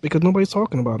a lot because nobody's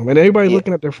talking about him, and everybody's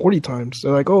looking at their 40 times.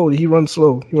 They're like, "Oh, he runs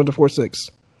slow. He runs a 4.6."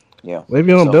 Yeah.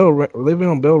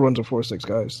 Le'Veon Bell runs a 4.6,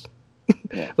 guys.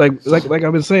 Yeah. like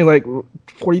I've been saying, like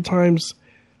 40 times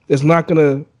is not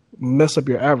gonna mess up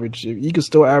your average. You can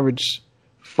still average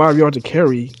 5 yards a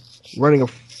carry running a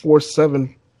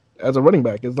 4.7 as a running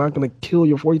back. It's not gonna kill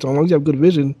your 40 times as long as you have good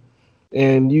vision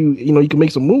and you can make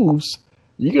some moves.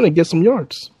 You're gonna get some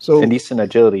yards. So and decent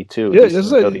agility too. Yeah, decent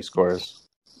agility scores.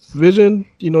 Vision,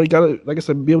 you gotta, like I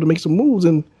said, be able to make some moves,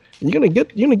 and you're gonna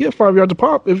get 5 yards a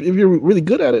pop if you're really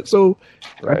good at it. So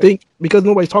right. I think because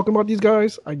nobody's talking about these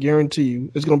guys, I guarantee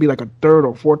you it's gonna be like a 3rd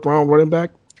or 4th round running back.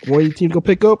 One of your teams go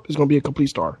pick up is gonna be a complete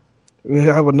star. We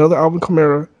have another Alvin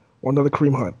Kamara or another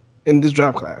Kareem Hunt in this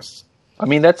draft class. I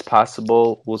mean, that's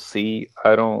possible. We'll see.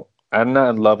 I'm not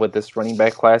in love with this running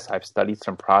back class. I've studied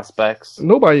some prospects.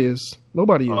 Nobody is.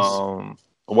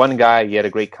 One guy, he had a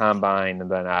great combine, and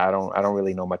then I don't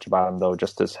really know much about him though.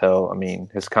 Justice Hill. I mean,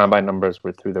 his combine numbers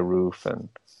were through the roof, and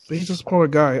but he's a smaller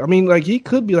guy. I mean, like he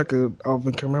could be like a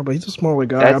Alvin Kamara, but he's a smaller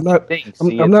guy. That's the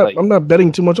thing. I'm not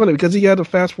betting too much on it because he had a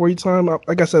fast 40 time.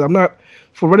 Like I said, I'm not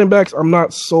for running backs. I'm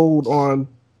not sold on.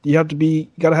 You got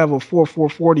to have a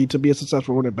 4.40 to be a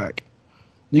successful running back.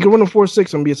 You can run a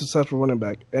 4.6 and be a successful running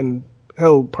back, and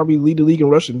hell, probably lead the league in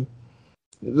rushing.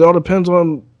 It all depends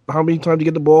on how many times you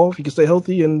get the ball, if you can stay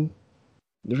healthy, and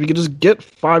if you can just get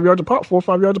 5 yards a pop, 4 or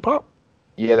 5 yards a pop.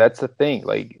 Yeah, that's the thing.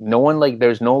 Like no one, like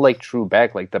there's no like true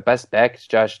back. Like the best back is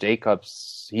Josh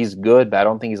Jacobs. He's good, but I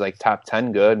don't think he's like top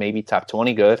 10 good, maybe top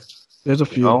 20 good. There's a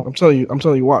few. You know? I'm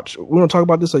telling you, watch. We're gonna talk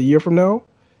about this a year from now,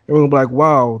 And we'll be like,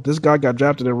 wow, this guy got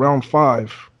drafted in round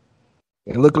 5.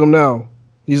 And look at him now.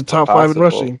 He's a top 5 in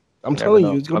rushing. I'm telling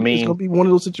you, it's going to be one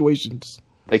of those situations.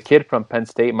 The kid from Penn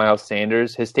State, Miles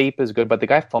Sanders, his tape is good, but the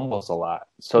guy fumbles a lot.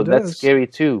 So that's scary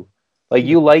too. Like,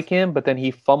 you like him, but then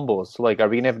he fumbles. So, like, are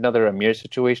we going to have another Amir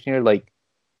situation here? Like,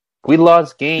 we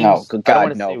lost games. No, God, I don't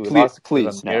want to no. say we lost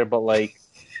Please, Amir, no. but, like,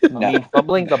 I mean,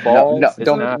 fumbling the ball.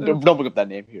 Don't bring up that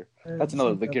name here. That's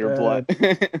another lick your blood.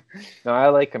 No, I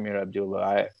like Amir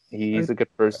Abdullah. He's a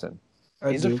good person.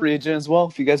 He's a free agent as well.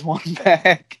 If you guys want him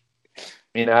back. I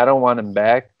mean, I don't want him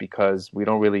back because we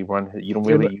don't really you don't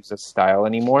really use his style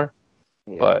anymore.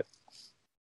 Yeah. But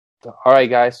all right,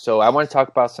 guys. So I want to talk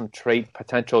about some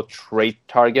potential trade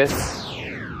targets.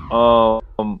 Two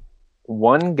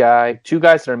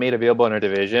guys that are made available in our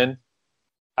division.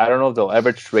 I don't know if they'll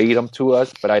ever trade them to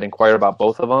us, but I'd inquire about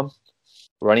both of them.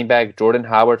 Running back Jordan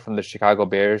Howard from the Chicago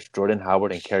Bears. Jordan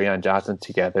Howard and Kerryon Johnson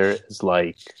together is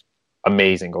like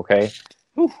amazing. Okay,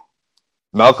 whew.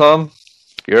 Malcolm,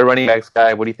 you're a running backs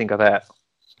guy. What do you think of that?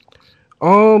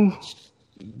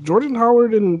 Jordan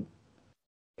Howard and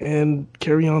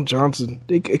Kerryon Johnson,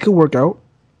 it could work out.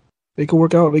 It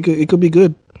could be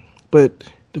good. But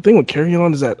the thing with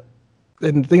Kerryon is that,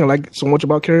 and the thing I like so much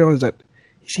about Kerryon is that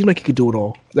he seems like he could do it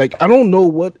all. Like, I don't know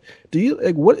what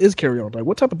is Kerryon? Like,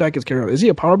 what type of back is Kerryon? Is he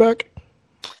a power back?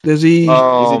 Is he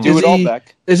a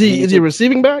do-it-all-back? Is he a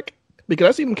receiving back? Because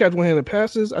I seen him catch one-handed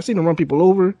passes. I seen him run people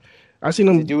over. I seen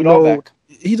him do-it-all-back.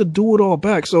 He's a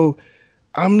do-it-all-back. So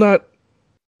I'm not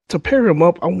to pair him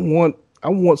up. I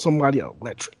want somebody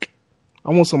electric. I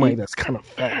want somebody that's kind of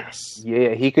fast.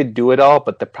 Yeah, he could do it all,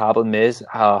 but the problem is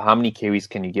how many carries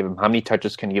can you give him? How many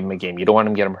touches can you give him a game? You don't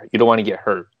want you don't want to get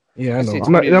hurt. Yeah, I know.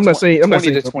 I'm not saying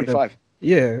 20 to 25.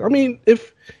 Yeah, I mean,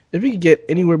 if he could get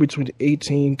anywhere between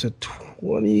 18 to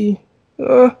 20,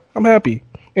 I'm happy.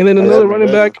 And then another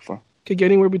running back could get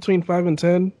anywhere between 5 and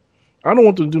 10. I don't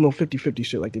want them to do no 50-50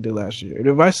 shit like they did last year. And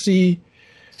if I see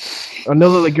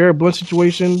another LeGarrette Blount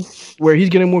situation where he's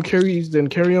getting more carries than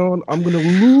Kerryon, I'm gonna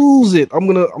lose it.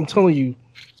 I'm telling you,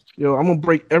 I'm gonna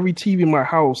break every TV in my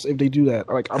house if they do that.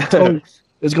 Like, I'm telling you,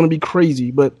 it's gonna be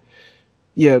crazy. But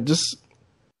yeah, just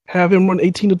have him run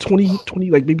 18 to 20,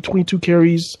 like maybe 22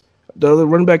 carries. The other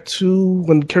running back 2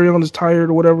 when Kerryon is tired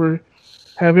or whatever.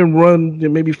 Have him run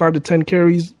maybe 5 to 10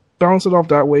 carries. Bounce it off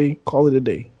that way. Call it a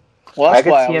day. Well, I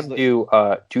could see him do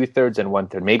 2/3 and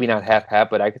 1/3. Maybe not half,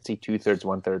 but I could see 2/3,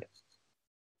 1/3.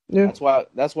 Yeah,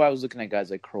 that's why I was looking at guys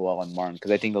like Crowell and Martin,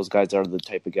 because I think those guys are the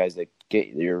type of guys that get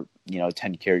your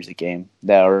 10 carries a game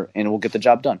and will get the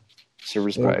job done.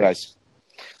 Serviceable guys.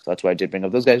 So that's why I did bring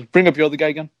up those guys. Bring up your other guy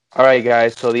again. All right,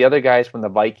 guys. So the other guys from the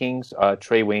Vikings,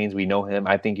 Trey Waynes, we know him.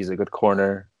 I think he's a good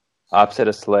corner. Opposite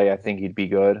of Slay, I think he'd be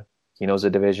good. He knows the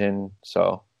division.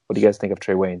 So what do you guys think of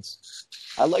Trey Waynes?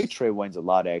 I like Trey Waynes a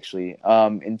lot, actually.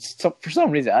 And for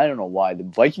some reason, I don't know why, the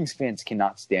Vikings fans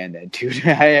cannot stand that dude.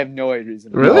 I have no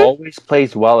reason. Really? He always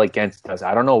plays well against us.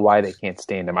 I don't know why they can't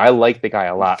stand him. I like the guy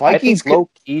a lot. Vikings, I think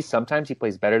low-key, sometimes he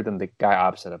plays better than the guy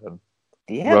opposite of him.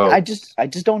 Yeah, bro. I just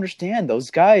don't understand. Those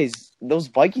guys, those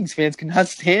Vikings fans cannot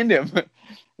stand him.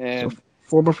 And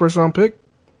former first-round pick?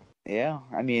 Yeah,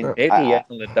 I mean... Maybe he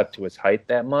hasn't lived up to his height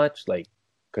that much, like,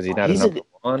 because he's not a number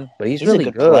one. But he's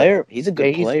really good. Player. He's a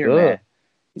good player, man.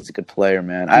 He's a good player,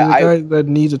 man. He's a guy that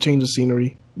needs a change of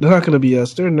scenery. They're not going to be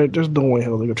us. There's no way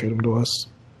hell they're going to trade him to us.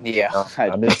 Yeah. No,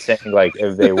 I'm just saying, like,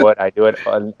 if they would, I do it.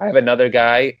 I have another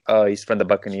guy. He's from the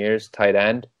Buccaneers, tight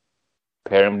end.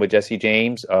 Pair him with Jesse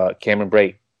James, Cameron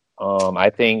Brate. I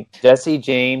think Jesse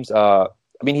James,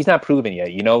 he's not proven yet.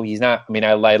 He's not. I mean,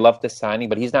 I love this signing,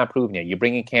 but he's not proven yet. You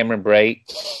bring in Cameron Brate,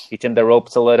 teach him the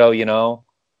ropes a little,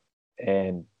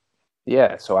 and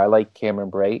yeah. So I like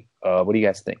Cameron Brate. What do you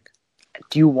guys think?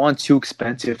 Do you want 2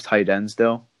 expensive tight ends,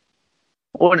 though?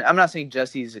 Well, I'm not saying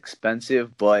Jesse's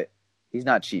expensive, but he's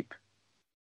not cheap.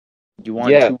 Do you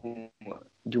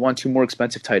want 2 more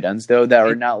expensive tight ends, though, that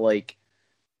are not like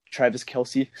Travis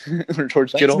Kelce or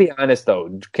George Kittle? Let's be honest,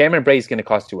 though. Cameron Brate is going to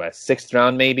cost you a 6th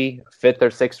round, maybe 5th or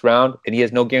 6th round, and he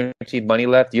has no guaranteed money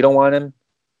left. You don't want him?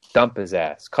 Dump his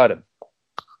ass. Cut him.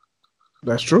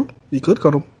 That's true. You could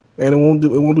cut him, and it won't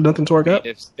do nothing to our cap.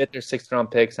 If 5th or 6th round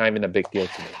picks, not even a big deal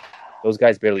to me. Those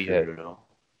guys barely hit.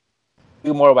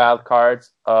 2 more wild cards.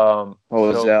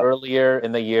 Earlier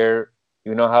in the year,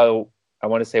 how I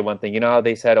want to say one thing. You know how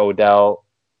they said Odell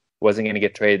wasn't going to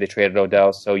get traded? They traded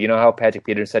Odell. So you know how Patrick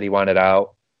Peterson said he wanted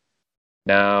out?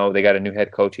 Now they got a new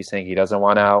head coach. He's saying he doesn't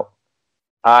want out.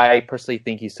 I personally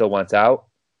think he still wants out.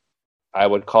 I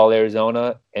would call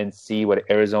Arizona and see what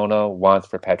Arizona wants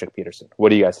for Patrick Peterson. What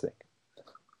do you guys think?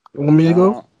 You want me to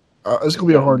go? It's going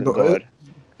to be a hard no.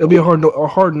 It'll be a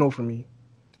hard no for me.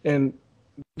 And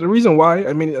the reason why,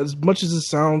 I mean, as much as it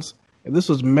sounds, if this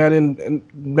was Madden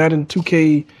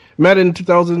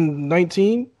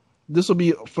 2019, this will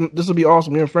be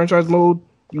awesome. You're in franchise mode.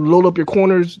 You load up your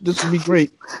corners. This would be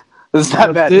great. This is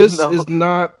not Madden.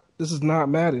 This is not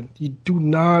Madden. You do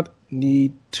not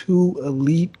need 2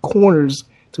 elite corners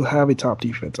to have a top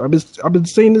defense. I've been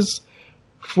saying this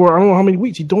for I don't know how many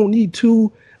weeks. You don't need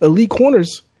 2 elite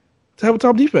corners to have a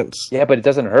top defense. Yeah, but it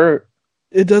doesn't hurt.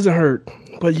 It doesn't hurt,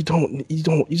 but you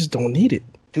just don't need it.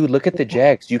 Dude, look at the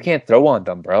Jags. You can't throw on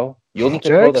them, bro. You'll need to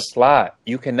throw the slot.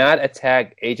 You cannot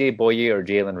attack AJ Boye or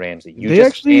Jalen Ramsey. They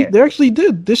actually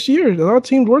did this year. A lot of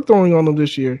teams were throwing on them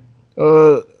this year.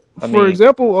 For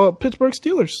example, Pittsburgh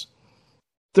Steelers.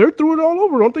 They threw it all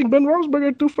over. I don't think Ben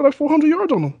Roethlisberger threw for like 400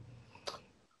 yards on them.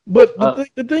 But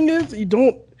the thing is, you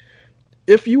don't.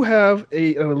 If you have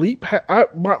an elite,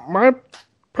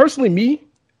 personally,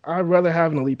 I'd rather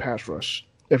have an elite pass rush.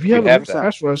 If you have an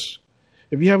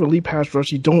elite pass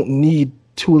rush, you don't need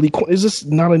 2 elite. It's just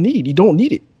not a need. You don't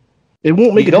need it. It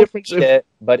won't make a difference.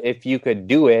 But if you could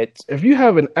do it, if you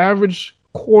have an average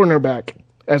cornerback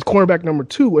as cornerback number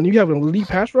 2, and you have an elite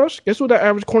pass rush, guess what that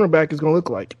average cornerback is going to look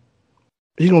like?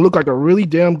 He's going to look like a really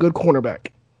damn good cornerback,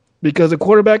 because a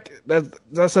quarterback that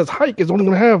says hike is only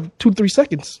going to have 2-3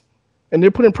 seconds, and they're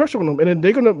putting pressure on them, and then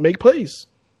they're going to make plays.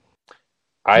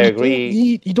 I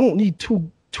agree. You don't need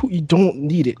two. You don't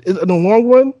need it in the long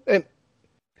run, and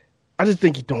I just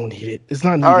think you don't need it. It's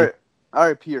not needed. All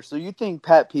right, Pierre. So you think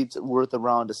Pat Pete's worth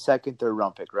around a 2nd, 3rd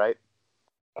round pick, right?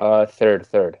 Third.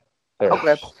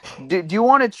 Okay. Do you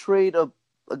want to trade a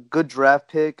good draft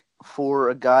pick for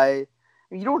a guy?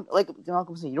 You don't like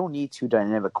Malcolm said. You don't need 2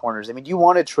 dynamic corners. I mean, do you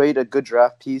want to trade a good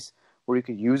draft piece where you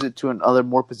could use it to another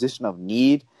more position of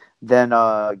need than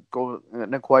go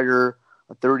and acquire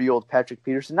a 30-year-old Patrick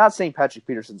Peterson? Not saying Patrick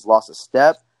Peterson's lost a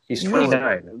step. He's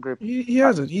 29. He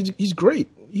hasn't. He's great.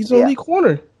 He's an elite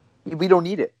corner. We don't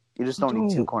need it. You just don't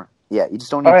need 2 corners. Yeah, you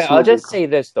just don't need. All right, I'll just say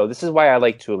this though. This is why I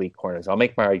like 2 elite corners. I'll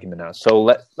make my argument now.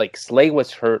 So Slay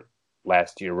was hurt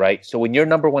last year, right? So when your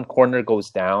number 1 corner goes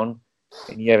down,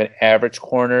 and you have an average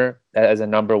corner as a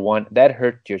number 1, that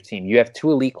hurts your team. You have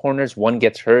 2 elite corners, 1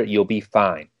 gets hurt, you'll be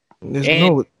fine.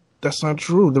 No, that's not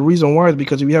true. The reason why is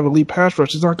because if you have elite pass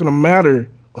rush, it's not going to matter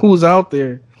who's out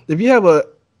there. If you have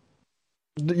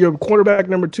your quarterback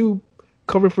number 2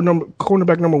 covering for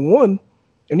cornerback number 1,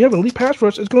 and you have an elite pass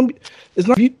rush, it's not.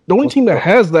 The only team that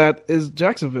has that is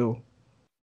Jacksonville.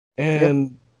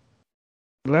 And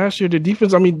last year, the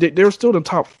defense, I mean, they're still the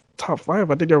top 5. I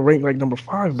think they're ranked like number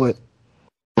 5, but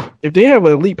if they have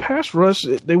an elite pass rush,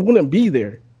 they wouldn't be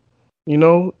there. You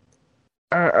know,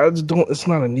 I just don't. It's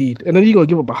not a need. And then you're gonna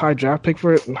give up a high draft pick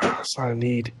for it? Nah, it's not a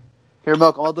need. Here,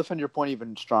 Malcolm, I'll defend your point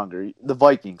even stronger. The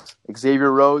Vikings,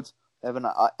 Xavier Rhodes, have an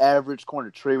average corner.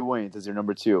 Trey Waynes is your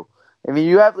number 2. I mean,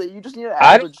 you just need an average.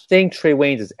 I don't think Trey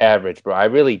Waynes is average, bro. I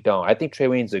really don't. I think Trey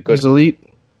Waynes is a good. He's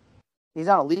elite. He's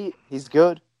not elite. He's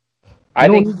good. I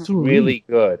think he's really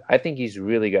good. I think he's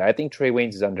really good. I think Trey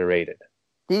Waynes is underrated.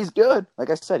 He's good. Like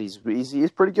I said, he's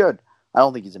pretty good. I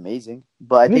don't think he's amazing,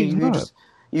 but I think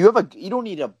you don't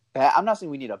need a bad. I'm not saying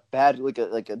we need a bad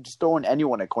just throwing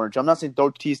anyone at corner. I'm not saying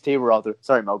throw Tease Tabor out there.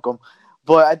 Sorry, Malcolm,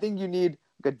 but I think you need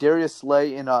like a Darius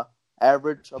Slay in a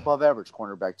above average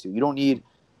cornerback too. You don't need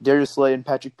Darius Slay and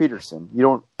Patrick Peterson. You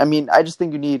don't. I mean, I just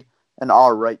think you need an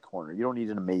all right corner. You don't need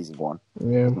an amazing one.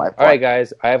 Yeah. All right,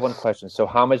 guys. I have one question. So,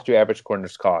 how much do average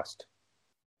corners cost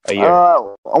a year? I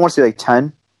want to say like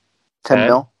 10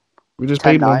 mil. We just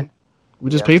paid 1.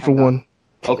 We just paid for 1.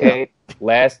 Okay.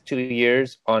 Last 2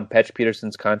 years on Patrick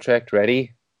Peterson's contract.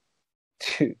 Ready?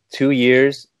 2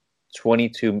 years,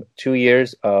 22. 2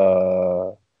 years,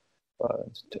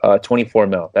 24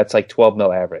 mil. That's like 12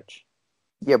 mil average.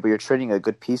 Yeah, but you're trading a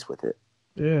good piece with it.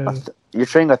 Yeah. You're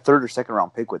trading a 3rd or 2nd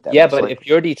round pick with that. Yeah, but if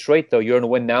you're Detroit, though, you're in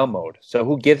win now mode. So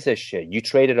who gives a shit? You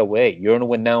trade it away. You're in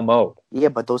win now mode. Yeah,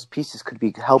 but those pieces could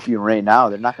help you right now.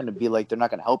 They're not going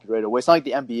to help you right away. It's not like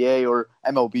the NBA or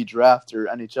MLB draft or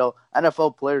NHL.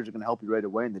 NFL players are going to help you right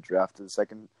away in the draft to the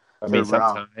 2nd. I mean,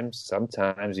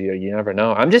 sometimes you never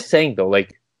know. I'm just saying though,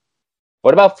 like,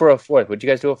 what about for a 4th? Would you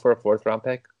guys do it for a 4th round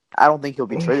pick? I don't think he'll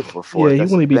be traded for a 4th. Yeah,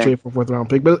 he wouldn't be traded for a 4th round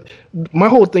pick. But my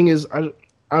whole thing is,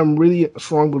 I'm really a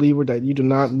strong believer that you do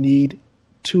not need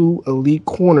 2 elite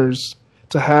corners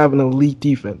to have an elite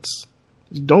defense.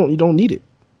 You don't need it.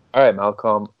 All right,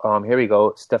 Malcolm. Here we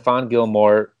go. Stephon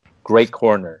Gilmore, great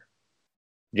corner.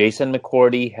 Jason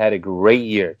McCourty had a great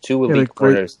year. 2 elite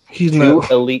corners. He's 2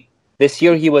 elite. This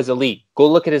year he was elite. Go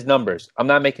look at his numbers. I'm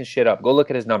not making shit up. Go look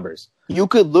at his numbers. You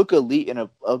could look elite in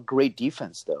a great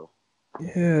defense, though.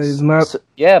 Yeah, he's not.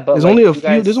 Yeah, but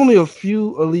there's only a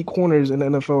few elite corners in the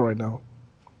NFL right now.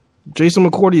 Jason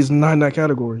McCourty is not in that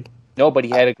category. No, but he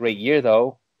had a great year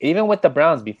though. Even with the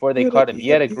Browns before they cut him, he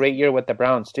had a great year with the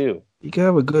Browns too. He can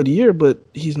have a good year, but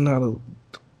he's not a.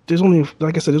 There's only,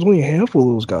 like I said, there's only a handful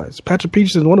of those guys. Patrick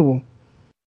Peterson is one of them.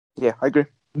 Yeah, I agree.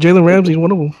 Jalen Ramsey is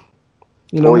one of them.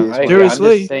 You know, Darius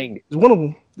Slay is one of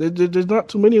them. There's not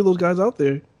too many of those guys out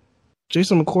there.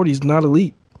 Jason McCourty is not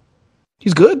elite.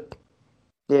 He's good.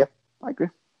 Yeah, I agree.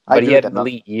 But he had an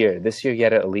elite year. This year he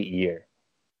had an elite year.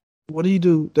 What did he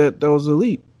do that was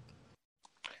elite?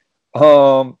 You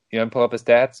want to pull up his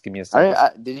stats? Give me a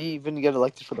second. Did he even get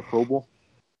elected for the Pro Bowl?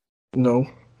 No,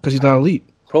 because he's not elite.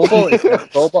 Pro Bowl is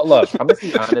Pro Bowl. Look, I'm gonna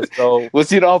be honest though. Was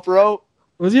he an All-Pro?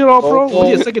 Was he an All-Pro? Was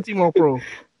he a second-team All-Pro?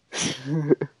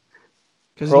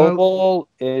 Pro Bowl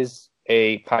is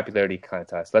a popularity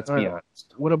contest. Let's be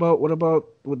honest. What about?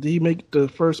 Did he make the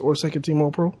first or second-team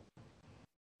All-Pro?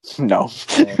 No.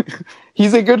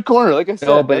 He's a good corner, like I said.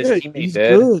 No, but his teammate he's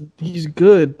did. Good. He's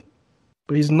good,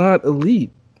 but he's not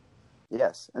elite.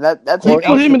 Yes, and that's. You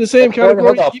put him in the same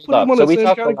category. You put him on the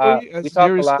same category as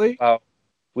Darius Slay.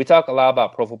 We talk a lot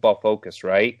about Pro Football Focus,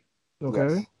 right?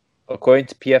 Okay. Yes. According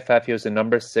to PFF, he was the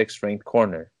number 6 ranked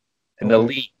corner, an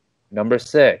elite number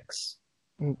 6.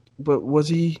 But was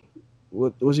he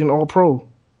an All-Pro?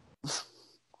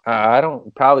 I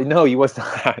don't probably know he was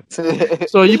not.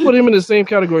 So you put him in the same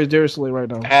category as Darius Slay right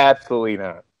now? Absolutely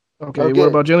not. Okay. What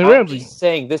about Jalen Ramsey? I'm just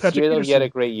saying this Patrick year though, Peterson. he had a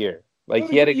great year. Like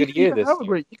he had a good year this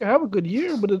year. You can have a good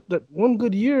year, but that one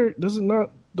good year does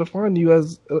not define you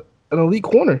as an elite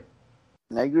corner.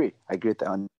 I agree. I agree with that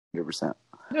 100%.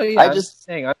 No, yeah, I'm just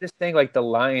saying like the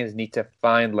Lions need to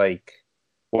find like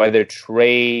whether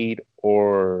trade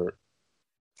or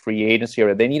free agency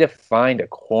or they need to find a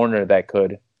corner that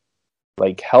could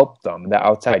like help them the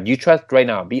outside. Do you trust right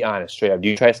now? Be honest, straight up. Do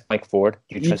you trust Mike Ford?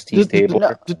 Do you trust Steve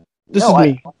Tabor?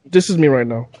 This is me right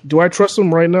now. Do I trust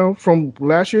him right now from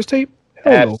last year's tape?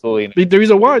 Hell Absolutely. No. The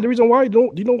reason why do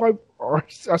you know why our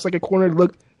second corner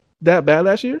looked that bad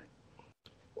last year?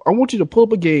 I want you to pull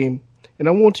up a game, and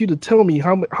I want you to tell me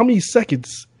how many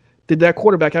seconds did that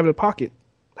quarterback have in the pocket?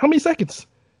 How many seconds?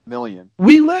 Million.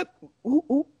 We let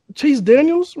Chase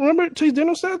Daniels. Remember Chase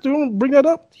Daniels stats? Do you want to bring that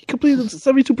up? He completed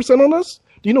 72% on us.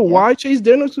 Do you know why Chase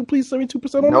Daniels completed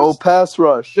 72% on us? No pass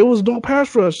rush. There was no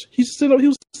pass rush. He was sitting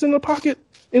in the pocket,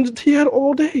 and he had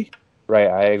all day. Right,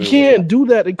 I agree. You can't do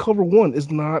that in cover one. It's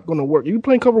not going to work. If you're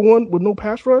playing cover one with no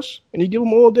pass rush, and you give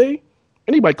them all day,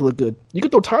 anybody can look good. You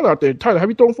could throw Tyler out there. Tyler, have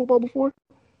you thrown football before?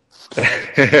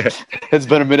 It's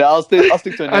been a minute. I'll stick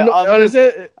to it.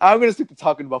 I'm going to stick to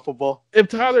talking about football.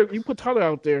 If you put Tyler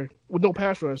out there with no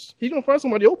pass rush, he's going to find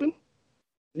somebody open.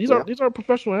 These are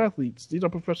professional athletes. These are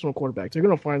professional quarterbacks. They're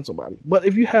going to find somebody. But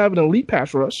if you have an elite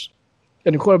pass rush,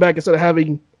 and the quarterback, instead of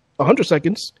having 100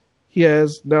 seconds, he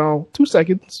has now 2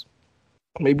 seconds,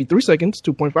 maybe 3 seconds,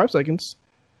 2.5 seconds.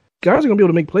 Guys are going to be able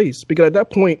to make plays because at that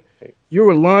point, you're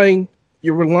relying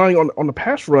on the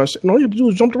pass rush, and all you have to do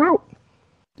is jump the route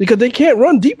because they can't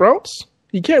run deep routes.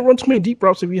 You can't run too many deep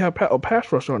routes if you have a pass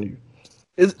rush on you.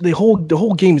 The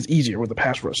whole game is easier with a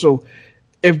pass rush. So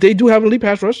if they do have an elite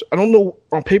pass rush, I don't know.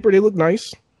 On paper, they look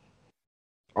nice.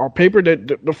 On paper,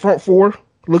 the front four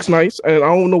looks nice, and I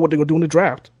don't know what they're going to do in the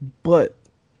draft. But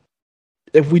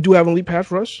if we do have an elite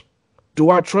pass rush, do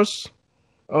I trust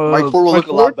Mike Ford will look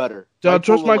a lot better. Do I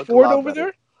trust Mike Ford over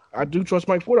there? I do trust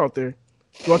Mike Ford out there.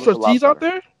 Do I trust Tease out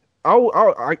there? I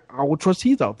will trust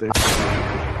Tease out there.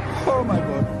 Oh my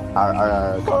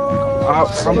God.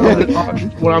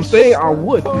 What I'm saying, I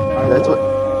would. That's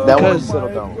what. That one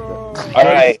settled down. All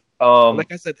right.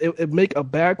 Like I said, it make a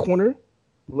bad corner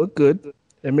look good.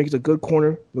 It makes a good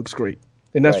corner looks great,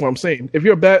 and that's what I'm saying. If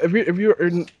you're a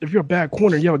bad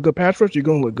corner, you have a good pass rush, you're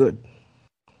gonna look good.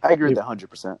 I agree with that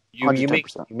 100%. You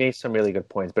made some really good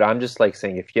points, but I'm just like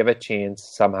saying if you have a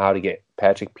chance somehow to get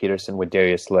Patrick Peterson with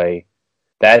Darius Slay,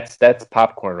 that's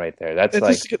popcorn right there. That's all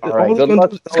right.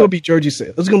 It's gonna be jersey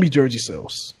sales. It's gonna be jersey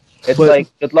sales. It's like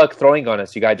good luck throwing on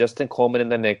us. You got Justin Coleman in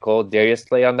the nickel, Darius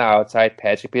Slay on the outside,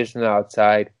 Patrick Peterson on the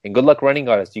outside, and good luck running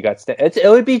on us. You got it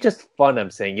would be just fun. I'm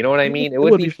saying, you know what I mean? It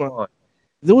would be fun.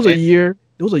 There was a year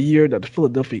that the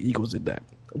Philadelphia Eagles did that.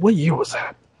 What year was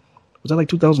that? Was that like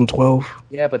 2012?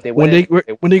 Yeah, but they when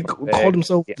they called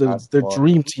themselves the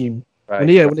Dream Team. Right.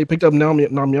 When they picked up Nami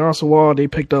Osawa, they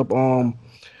picked up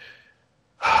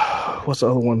what's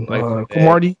the other one?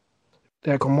 Cromartie.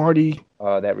 They had Cromartie.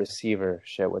 That receiver.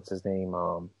 Shit, what's his name?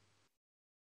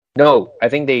 No, I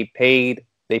think they paid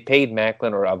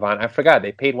Macklin or Avant. I forgot.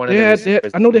 They paid one of them.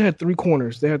 I know they had 3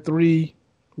 corners. They had 3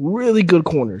 really good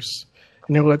corners,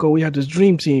 and they were like, "Oh, we had this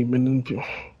Dream Team," and then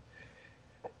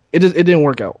it didn't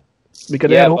work out. Because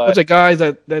they had a whole bunch of guys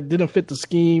that didn't fit the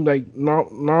scheme. Like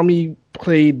Nami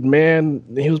played man,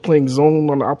 and he was playing zone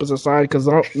on the opposite side because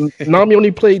Nami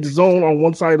only played zone on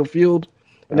one side of the field,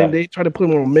 and then they tried to put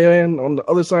him on man on the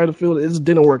other side of the field. It just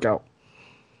didn't work out.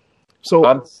 So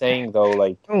I'm saying though,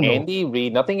 like Andy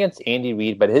Reid, nothing against Andy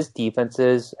Reid, but his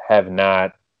defenses have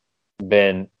not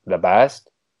been the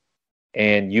best.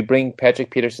 And you bring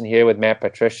Patrick Peterson here with Matt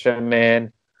Patricia,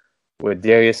 man. With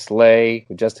Darius Slay,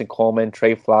 with Justin Coleman,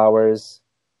 Trey Flowers,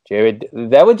 Jared.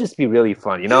 That would just be really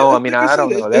fun. You know, I mean, I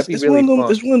don't know. That'd be really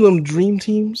fun. It's one of them dream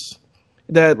teams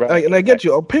that, and I get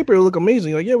you. On paper, it look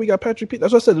amazing. Like, yeah, we got Patrick Peterson.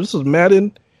 That's what I said. This is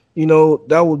Madden. You know,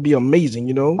 that would be amazing,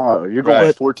 you know. Oh, you're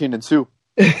going 14-2.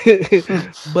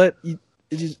 But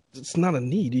it's not a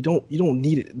need. You don't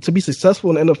need it. To be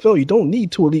successful in the NFL, you don't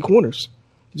need 2 elite corners.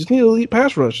 You just need an elite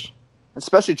pass rush.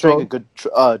 Especially trading a good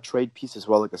trade piece as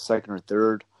well, like a second or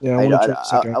third. Yeah,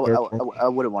 I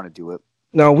wouldn't want to do it.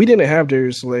 No, we didn't have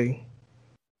Darius Slay.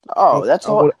 Oh, that's a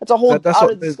whole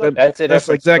That's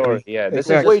exactly story. Yeah, this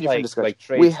is way different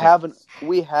discussion. We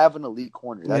have an elite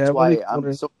corner. That's why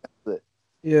I'm so good.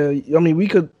 Yeah, I mean, we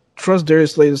could trust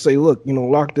Darius Slay to say, look, you know,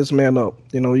 lock this man up.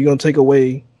 You know, you're gonna take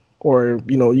away, or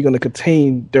you know, you're gonna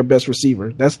contain their best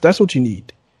receiver. That's what you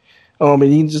need.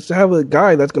 And you just have a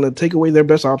guy that's going to take away their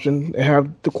best option and have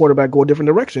the quarterback go a different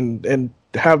direction and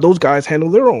have those guys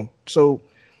handle their own. So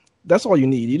that's all you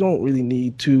need. You don't really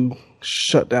need to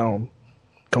shut down,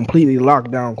 completely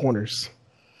lock down corners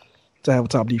to have a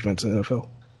top defense in the NFL.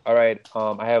 All right,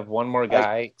 I have one more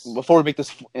guy. Before we make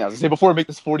this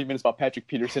 40 minutes about Patrick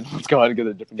Peterson, let's go ahead and get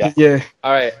a different guy. Yeah.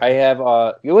 All right, I have.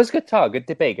 It was good talk, good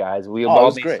debate, guys. We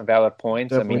all made some valid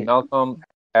points. Definitely. I mean, Malcolm.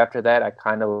 After that, I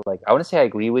kind of I wouldn't say I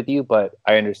agree with you, but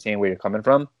I understand where you're coming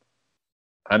from.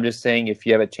 I'm just saying if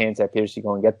you have a chance at Peterson,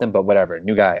 go and get them, but whatever.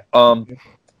 New guy. Gareon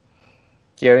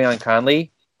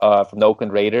Conley from the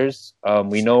Oakland Raiders.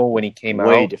 We know when he came out.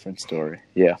 Way different story.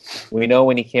 Yeah. We know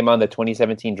when he came out in the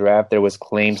 2017 draft, there was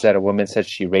claims that a woman said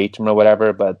she raped him or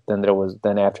whatever, but then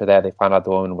after that, they found out the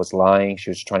woman was lying. She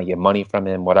was trying to get money from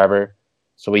him, whatever.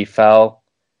 So he fell.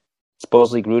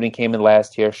 Supposedly Gruden came in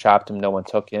last year, shopped him, no one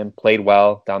took him, played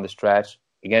well down the stretch.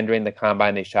 Again, during the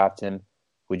combine, they shopped him.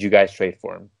 Would you guys trade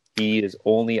for him? He is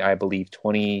only, I believe,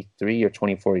 23 or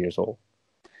 24 years old.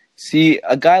 See,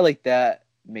 a guy like that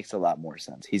makes a lot more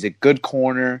sense. He's a good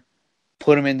corner.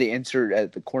 Put him in the insert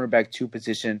at the cornerback 2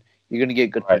 position. You're going to get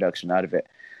good production out of it.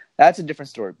 That's a different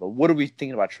story. But what are we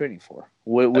thinking about trading for?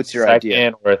 What's your idea?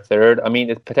 Second or a third? I mean,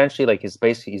 it's potentially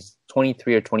he's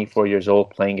 23 or 24 years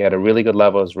old, playing at a really good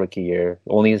level his rookie year.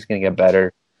 Only is going to get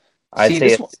better. I'd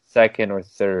say it's second or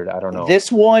third. I don't know.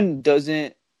 This one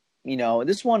doesn't,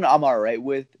 this one I'm all right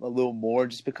with a little more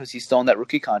just because he's still on that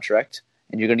rookie contract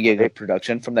and you're going to get good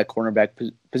production from that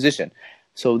cornerback position.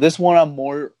 So this one I'm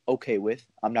more okay with.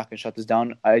 I'm not going to shut this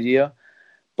down idea.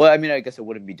 But, I mean, I guess I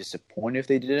wouldn't be disappointed if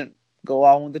they didn't go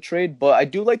out with the trade, but I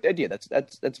do like the idea.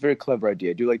 That's a very clever idea.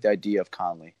 I do like the idea of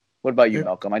Conley. What about you,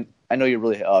 Malcolm? I know you're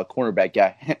really a cornerback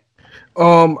guy.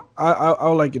 I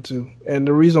like it too, and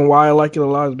the reason why I like it a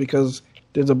lot is because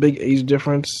there's a big age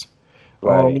difference.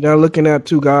 Right. You're not looking at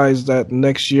 2 guys that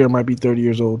next year might be 30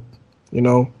 years old. You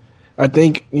know, I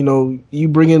think you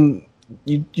bring in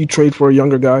you trade for a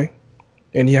younger guy,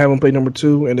 and you have him play number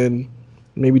 2, and then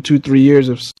maybe 2-3 years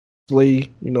if Slay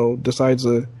decides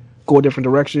to go a different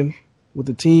direction with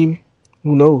the team,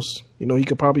 who knows? He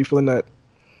could probably fill in that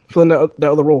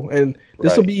other role, and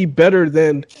this will be better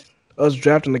than us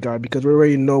drafting the guy because we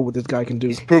already know what this guy can do.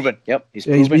 He's proven. Yep, he's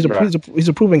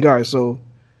a proven guy. So,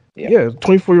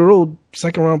 24-year-old,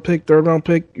 2nd-round pick, 3rd-round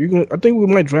pick. I think we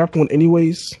might draft one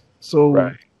anyways.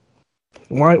 So,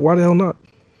 why the hell not?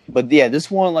 But yeah,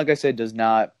 this one, like I said, does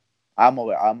not. I'm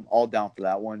all down for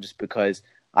that one just because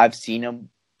I've seen him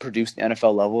produce the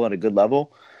NFL level at a good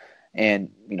level.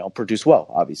 And, produce well,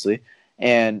 obviously.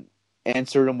 And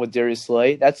insert him with Darius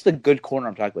Slay. That's the good corner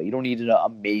I'm talking about. You don't need an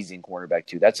amazing cornerback,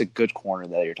 too. That's a good corner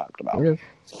that you're talking about. Okay.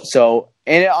 So,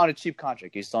 and on a cheap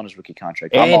contract. He's still on his rookie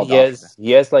contract. And he's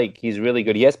really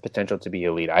good. He has potential to be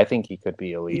elite. I think he could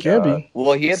be elite. He can be.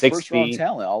 Well, he has first-round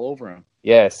talent all over him.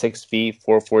 Yeah, 6 feet,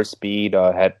 4.4 speed.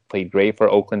 Had played great for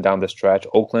Oakland down the stretch.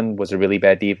 Oakland was a really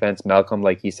bad defense. Malcolm,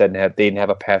 like he said, they didn't have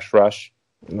a pass rush.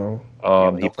 No.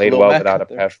 He played well without a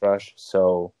pass rush,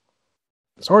 so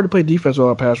it's hard to play defense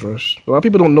without a pass rush. A lot of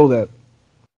people don't know that.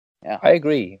 Yeah, I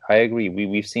agree.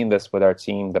 We've seen this with our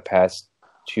team the past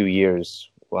 2 years.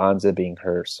 Lanza being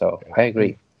hurt, so I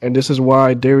agree. And this is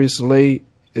why Darius Slay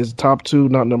is top 2,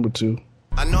 not number 2.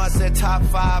 I know I said top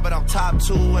 5, but I'm top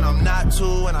 2, and I'm not 2,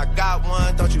 and I got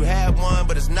one. Thought you had one,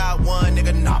 but it's not one,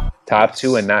 nigga. No. Top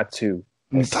 2 and not 2.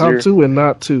 Top 2 and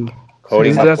not 2.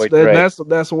 Cody, my boy Trey.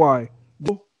 That's why.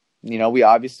 You know, we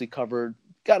obviously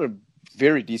got a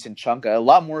very decent chunk, a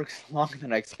lot more longer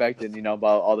than I expected, you know,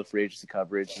 about all the free agency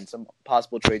coverage and some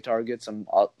possible trade targets, some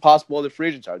possible other free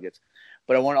agent targets.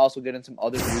 But I want to also get into some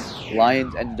other news.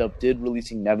 Lions did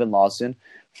releasing Nevin Lawson,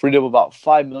 freed up about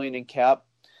 $5 million in cap.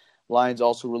 Lions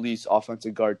also released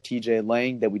offensive guard TJ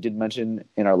Lang that we did mention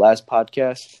in our last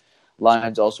podcast.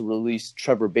 Lions also released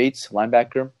Trevor Bates,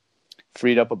 linebacker,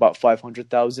 freed up about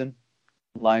 $500,000.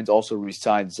 Lions also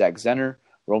re-signed Zach Zenner,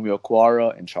 Romeo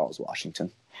Okwara, and Charles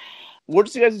Washington.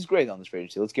 What's you guys' grade on this free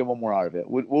agency? Let's get one more out of it.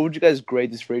 What would you guys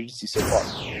grade this free agency so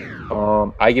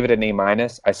far? I give it an A-.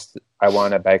 I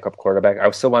want a backup quarterback. I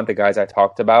still want the guys I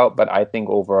talked about, but I think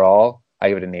overall, I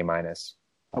give it an A-.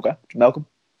 Okay. Malcolm?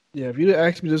 Yeah, if you'd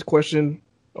asked me this question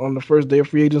on the first day of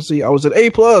free agency, I was at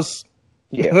A+.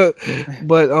 Yeah.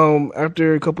 But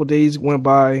after a couple of days went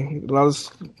by, a lot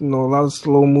of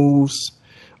slow moves.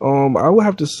 I would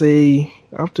have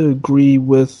to agree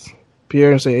with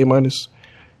Pierre and say A-.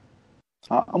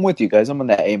 I'm with you guys. I'm on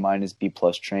that A- B+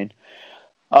 train.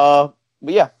 But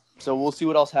yeah, so we'll see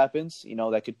what else happens. You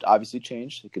know, that could obviously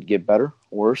change. It could get better,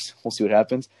 worse. We'll see what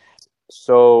happens.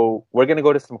 So we're gonna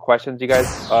go to some questions you guys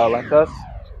left us.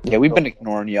 Yeah, we've been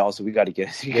ignoring y'all, so we got to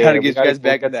get you guys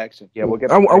back into action. Yeah, we'll get.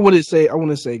 I wouldn't say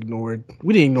ignored.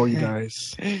 We didn't ignore you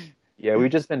guys. Yeah, we've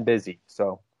just been busy,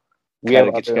 so we got to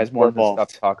have get you guys more involved. Stuff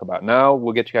to talk about. Now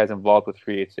we'll get you guys involved with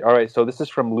free agency. All right, so this is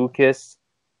from Lucas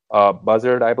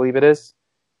Buzzard, I believe it is.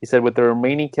 He said, with the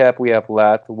remaining cap we have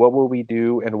left, what will we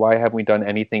do and why haven't we done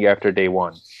anything after day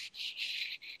one?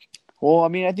 Well, I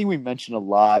mean, I think we mentioned a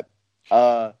lot.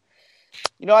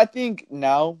 You know, I think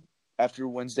now, after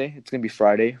Wednesday, it's going to be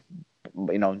Friday,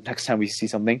 you know, next time we see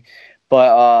something.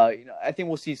 But, you know, I think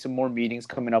we'll see some more meetings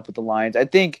coming up with the Lions. I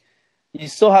think you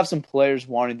still have some players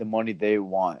wanting the money they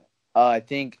want. I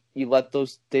think you let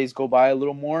those days go by a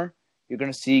little more. You're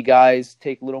going to see guys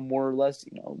take a little more or less,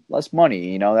 you know, less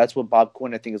money. You know, that's what Bob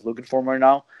Quinn, I think, is looking for right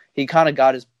now. He kind of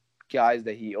got his guys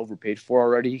that he overpaid for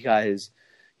already. He got his,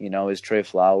 you know, his Trey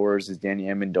Flowers, his Danny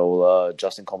Amendola,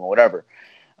 Justin Coleman, whatever.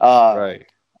 Right.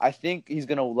 I think he's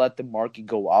going to let the market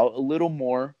go out a little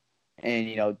more and,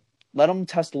 you know, let them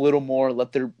test a little more,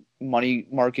 let their money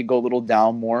market go a little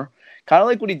down more. Kind of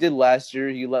like what he did last year.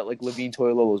 He let, like, Levine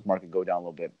Toilolo's market go down a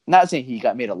little bit. Not saying he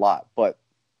got made a lot, but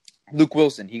Luke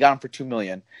Wilson, he got him for $2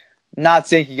 million. Not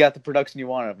saying he got the production you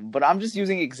wanted of him, but I'm just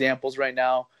using examples right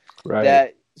now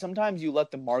that sometimes you let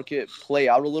the market play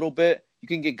out a little bit. You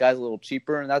can get guys a little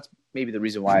cheaper, and that's maybe the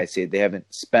reason why I say they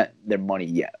haven't spent their money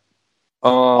yet.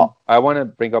 I want to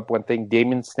bring up one thing.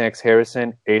 Damon Snacks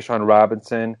Harrison, Ashawn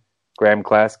Robinson, Graham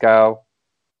Glasgow,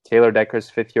 Taylor Decker's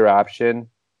fifth-year option.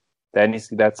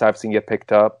 That's obviously going to get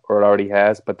picked up, or it already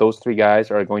has. But those three guys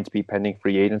are going to be pending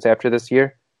free agents after this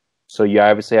year. So you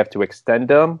obviously have to extend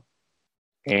them,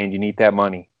 and you need that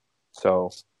money.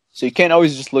 So you can't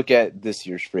always just look at this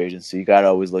year's free agency. You got to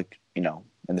always look, you know,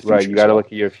 in the future. Right, you got to look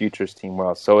at your futures team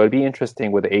well. So it'd be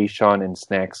interesting with Ashawn and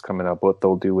Snacks coming up, what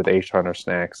they'll do with Ashawn or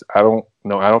Snacks. I don't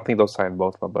know. I don't think they'll sign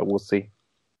both of them, but we'll see.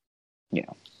 Yeah.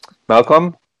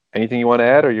 Malcolm, anything you want to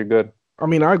add, or you're good? I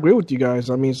mean, I agree with you guys.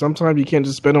 I mean, sometimes you can't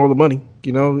just spend all the money,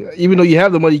 you know. Even though you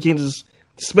have the money, you can't just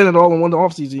spend it all in one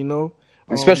offseason, you know.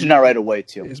 Especially not right away,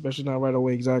 too. Especially not right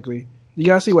away, exactly. You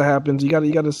gotta see what happens. You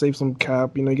gotta save some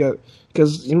cap. You know,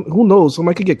 because who knows?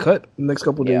 Somebody could get cut in the next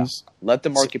couple of days. Let the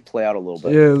market play out a little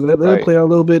bit. Yeah, let it play out a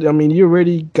little bit. I mean, you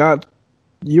already got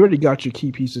your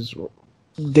key pieces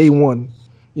day one.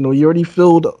 You know, you already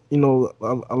filled, you know,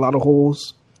 a lot of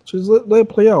holes. So just let it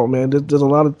play out, man. There's a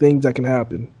lot of things that can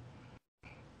happen.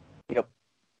 Yep.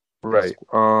 Right.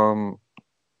 All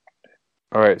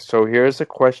right. So here's a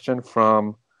question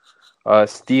from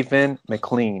Stephen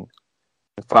McLean.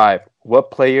 5. What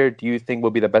player do you think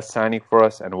will be the best signing for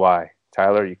us and why?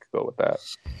 Tyler, you could go with that.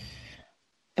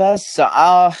 Best.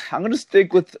 I'm going to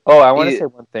stick with. Oh, I want to say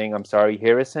one thing. I'm sorry.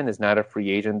 Harrison is not a free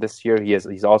agent this year.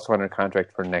 He's also under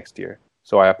contract for next year.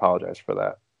 So I apologize for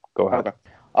that. Go ahead. Okay.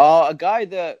 A guy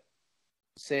that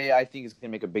I think is going to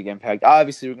make a big impact.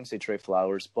 Obviously, we're going to say Trey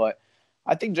Flowers, but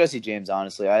I think Jesse James.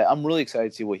 Honestly, I'm really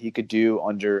excited to see what he could do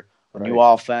under a new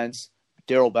offense.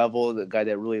 Darrell Bevel, the guy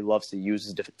that really loves to use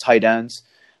his different tight ends.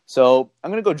 So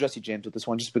I'm going to go Jesse James with this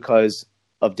one just because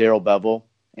of Darrell Bevel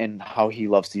and how he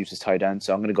loves to use his tight end.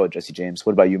 So I'm going to go with Jesse James.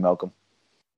 What about you, Malcolm?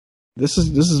 This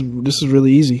is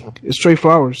really easy. It's Trey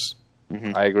Flowers.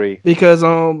 Mm-hmm. I agree. Because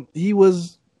he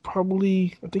was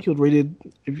probably, I think he was rated,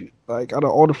 out of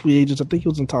all the free agents, I think he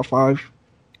was in top 5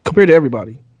 compared to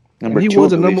everybody. Number 2, he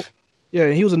was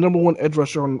he was a number 1 edge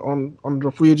rusher on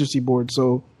the free agency board.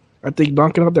 So I think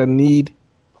knocking out that need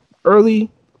early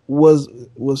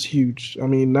was huge. I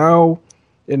mean, now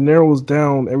it narrows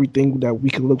down everything that we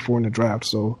can look for in the draft.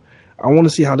 So I want to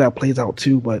see how that plays out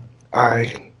too. But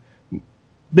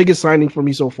biggest signing for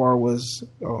me so far was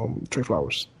Trey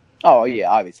Flowers. Oh yeah,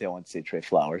 obviously I want to say Trey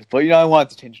Flowers, but I wanted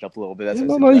to change it up a little bit. That's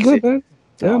No, you good, man.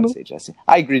 I want to say Jesse.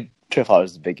 I agree. Trey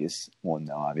Flowers is the biggest one,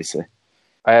 though. Obviously,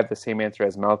 I have the same answer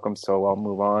as Malcolm, so I'll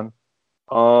move on.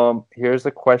 Here's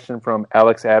a question from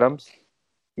Alex Adams.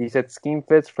 He said scheme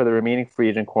fits for the remaining free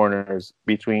agent corners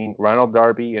between Ronald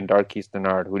Darby and Darqueze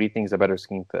Dennard. Who do you think is a better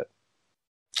scheme fit?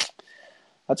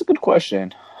 That's a good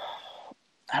question.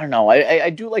 I don't know. I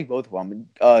do like both of them.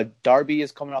 Darby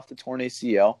is coming off the torn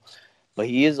ACL, but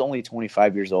he is only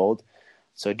 25 years old.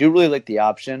 So I do really like the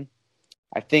option.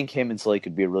 I think him and Slay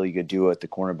could be a really good duo at the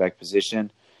cornerback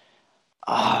position.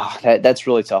 That's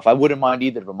really tough. I wouldn't mind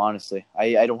either of them, honestly.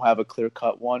 I don't have a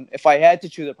clear-cut one. If I had to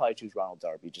choose, I'd probably choose Ronald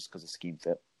Darby just because of scheme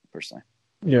fit, personally.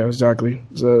 Yeah, exactly.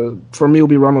 So for me, it'll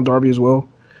be Ronald Darby as well.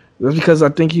 That's because I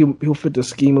think he'll fit the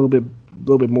scheme a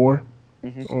little bit more.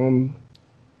 Mm-hmm.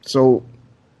 So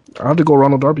I have to go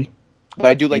Ronald Darby. But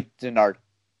I do like Dennard.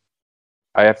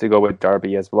 I have to go with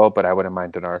Darby as well, but I wouldn't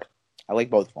mind Dennard. I like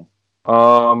both of them.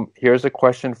 Here's a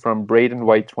question from Braden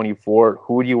White 24.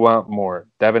 Who do you want more,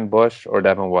 Devin Bush or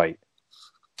Devin White?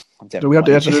 Do we have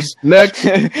to answer this next?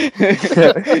 Devin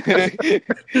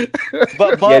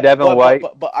White.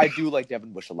 But I do like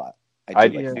Devin Bush a lot. I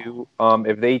do.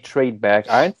 If they trade back,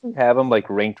 I actually have them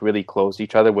ranked really close to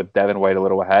each other with Devin White a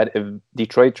little ahead. If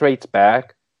Detroit trades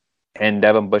back and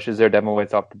Devin Bush is there, Devin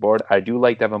White's off the board, I do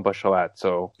like Devin Bush a lot.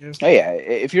 So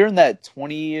if you're in that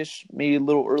 20-ish, maybe a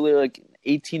little earlier,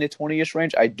 18 to 20-ish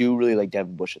range, I do really like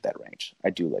Devin Bush at that range.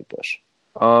 I do like Bush.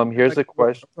 Here's a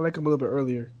question. I like him a little bit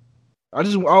earlier.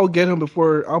 I'll get him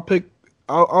before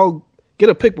I'll get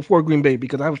a pick before Green Bay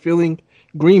because I have a feeling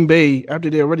Green Bay, after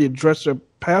they already addressed their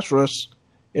pass rush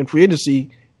in free agency,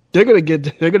 they're gonna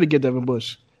get Devin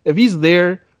Bush. If he's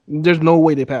there, there's no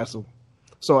way they pass him.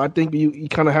 So I think you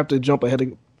kind of have to jump ahead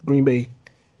of Green Bay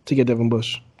to get Devin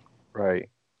Bush. Right.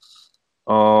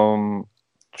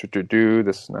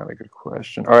 This is not a good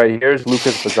question. All right, here's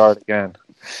Lucas Bazard again.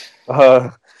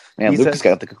 Lucas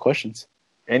got the good questions.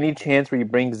 Any chance where you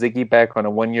bring Ziggy back on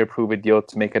a 1-year prove-it deal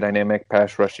to make a dynamic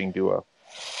pass rushing duo?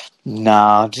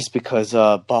 Nah, just because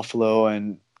Buffalo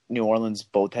and New Orleans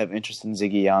both have interest in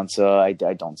Ziggy Ansah, I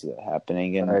don't see that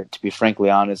happening. And to be frankly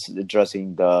honest,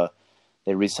 addressing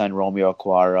they re-signed Romeo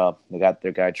Okwara, they got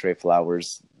their guy Trey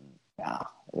Flowers. Nah,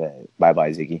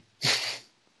 bye-bye Ziggy.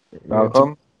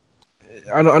 Malcolm?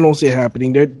 I don't see it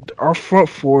happening. Our front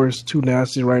four is too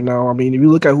nasty right now. I mean, if you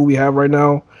look at who we have right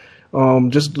now,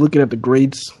 just looking at the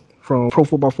grades from Pro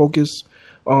Football Focus,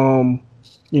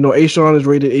 Ashawn is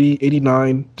rated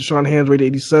 89, Deshaun Hand rated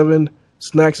 87,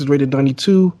 Snacks is rated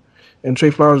 92, and Trey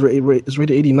Flowers is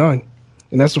rated 89,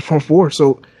 and that's the front four.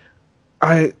 So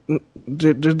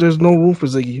there's no room for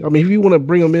Ziggy. I mean, if you want to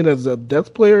bring him in as a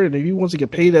depth player, and if he wants to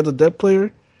get paid as a depth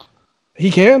player,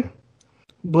 he can,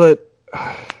 but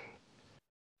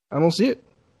I don't see it.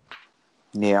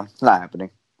 Yeah, it's not happening.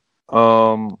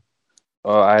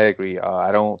 I agree.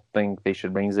 I don't think they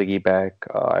should bring Ziggy back.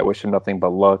 I wish him nothing but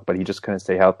luck, but he just couldn't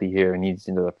stay healthy here. He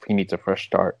needs a fresh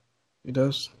start. He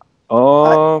does.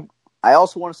 I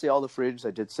also want to say all the free agents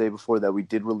I did say before that we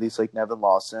did release, like Nevin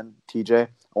Lawson, TJ. I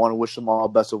want to wish them all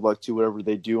best of luck to whatever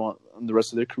they do on the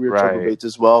rest of their career. Right. Trevor Bates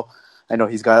as well. I know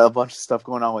he's got a bunch of stuff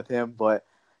going on with him, but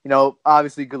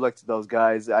obviously good luck to those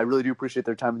guys. I really do appreciate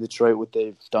their time in Detroit, what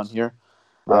they've done here.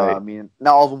 Right. I mean,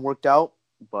 not all of them worked out,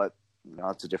 but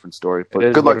it's a different story.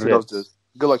 But good luck to those dudes.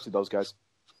 Good luck to those guys.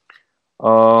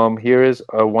 Here is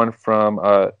one from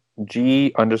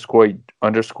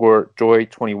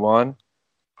G_Joy21.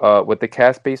 With the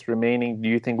cap space remaining, do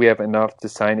you think we have enough to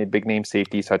sign a big name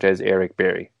safety such as Eric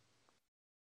Berry?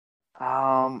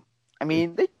 I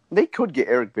mean, they could get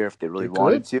Eric Berry if they really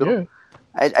wanted to. Yeah.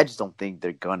 I just don't think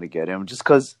they're going to get him just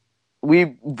because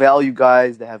we value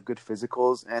guys that have good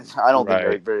physicals, and I don't think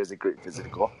Eric Berry is a great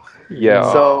physical.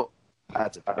 Yeah. So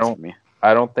that's a pass for me.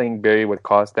 I don't think Berry would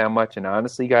cost that much, and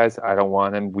honestly, guys, I don't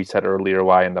want him. We said earlier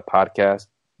why in the podcast.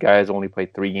 Guys only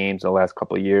played 3 games in the last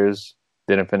couple of years.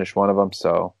 Didn't finish one of them,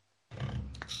 so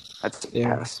that's a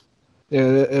pass. Yeah,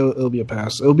 it'll be a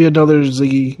pass. It'll be another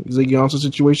Ziggy Ansah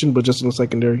situation, but just in the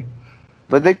secondary.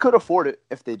 But they could afford it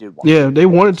if they did want to. Yeah, if they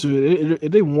wanted to.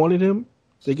 If they wanted him,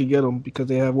 they could get him because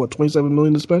they have, $27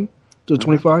 million to spend? To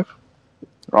 25?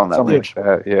 Around that range.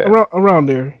 Around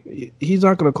there. He's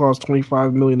not going to cost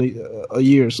 $25 million a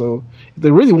year, so if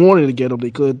they really wanted to get him,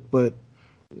 they could, but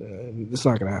it's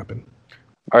not going to happen.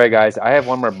 All right, guys, I have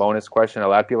one more bonus question. A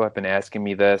lot of people have been asking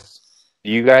me this.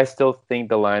 Do you guys still think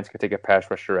the Lions could take a pass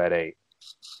rusher at 8?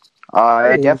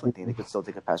 I definitely think they could still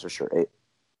take a pass rusher 8. They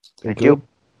Thank you. could.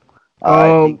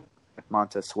 I think if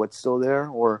Montez Sweat's still there,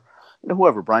 or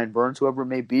whoever, Brian Burns, whoever it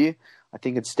may be, I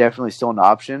think it's definitely still an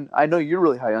option. I know you're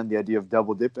really high on the idea of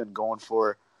double dipping, going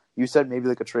for, you said maybe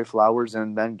like a Trey Flowers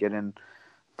and then getting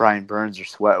Brian Burns or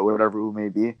Sweat or whatever it may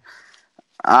be.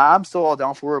 I'm still all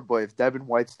down for it, but if Devin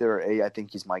White's there at 8, I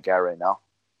think he's my guy right now.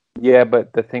 Yeah,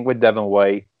 but the thing with Devin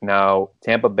White, now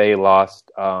Tampa Bay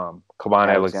lost Kawan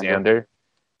Alexander,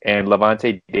 and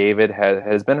Levante David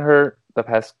has been hurt the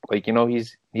past,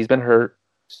 he's been hurt.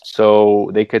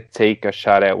 So they could take a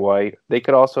shot at White. They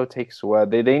could also take Sweat.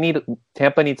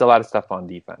 Tampa needs a lot of stuff on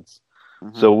defense.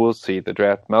 Mm-hmm. So we'll see the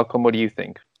draft. Malcolm, what do you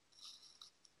think?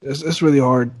 It's really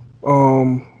hard.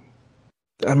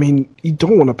 I mean, you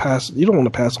don't want to pass. You don't want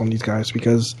to pass on these guys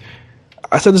because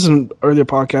I said this in earlier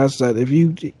podcasts that if you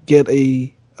get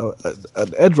an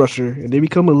edge rusher and they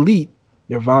become elite,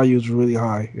 their value is really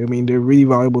high. I mean, they're really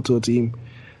valuable to a team.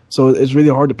 So it's really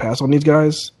hard to pass on these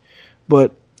guys.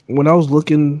 But when I was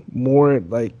looking more at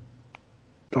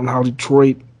on how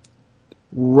Detroit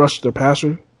rushed their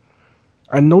passer,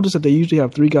 I noticed that they usually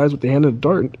have 3 guys with their hand in the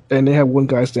dart, and they have 1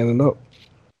 guy standing up.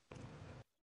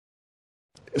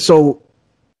 So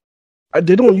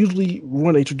they don't usually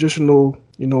run a traditional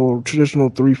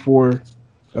 3-4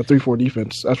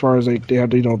 defense. As far as they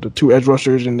have the 2 edge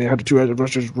rushers, and they have the 2 edge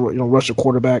rushers rush the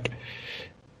quarterback.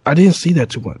 I didn't see that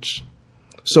too much.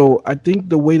 So I think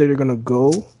the way that they're gonna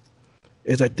go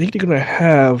is I think they're going to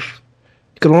have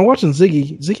 – because when I'm watching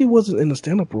Ziggy wasn't in the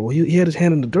stand-up role. He had his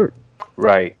hand in the dirt.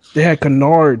 Right. They had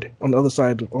Kennard on the other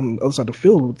side of the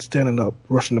field standing up,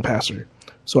 rushing the passer.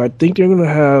 So I think they're going to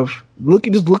have –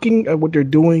 looking at what they're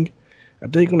doing, I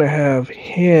think they're going to have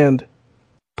Hand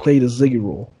play the Ziggy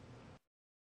role.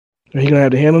 And he's going to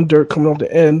have the hand in the dirt coming off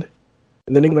the end,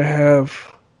 and then they're going to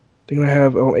have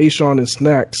Ashawn and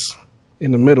Snacks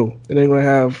in the middle. And they're going to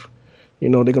have they're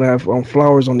going to have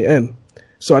Flowers on the end.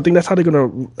 So I think that's how they're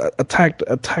going to attack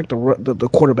the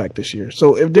quarterback this year.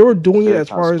 So if they were doing it as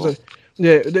far as if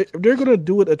they're going to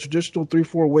do it a traditional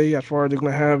 3-4 way, as far as they're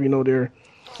going to have your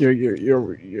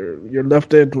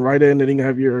left end, right end, and then you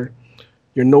have your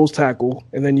nose tackle,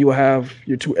 and then you have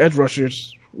your 2 edge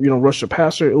rushers, rush the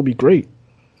passer, it'll be great.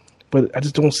 But I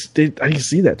just I didn't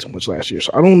see that too much last year.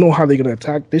 So I don't know how they're going to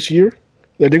attack this year.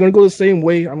 If they're going to go the same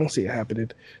way, I don't see it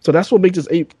happening. So that's what makes this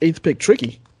eighth pick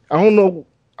tricky. I don't know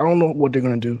what they're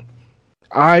going to do.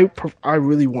 I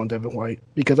really want Devin White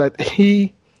because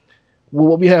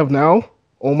what we have now,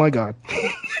 oh my God.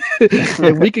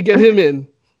 If we could get him in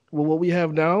with what we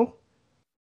have now,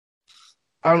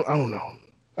 I don't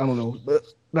know. But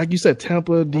like you said,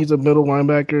 Tampa needs a middle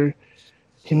linebacker.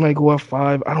 He might go at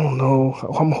 5. I don't know.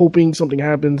 I'm hoping something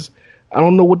happens. I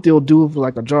don't know what they'll do if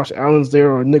a Josh Allen's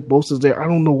there or Nick Bosa's there. I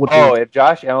don't know what. Oh, if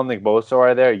Josh Allen, Nick Bosa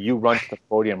are there, you run to the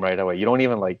podium right away. You don't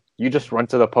even you just run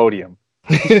to the podium.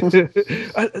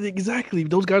 Exactly. If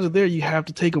those guys are there, you have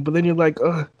to take them. But then you're like,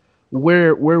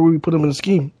 where will we put them in the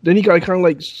scheme? Then you got to kind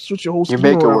of switch your whole scheme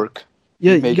around. You make it work.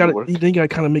 Yeah, you got to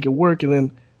kind of make it work. And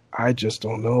then I just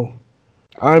don't know.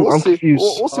 I'm confused.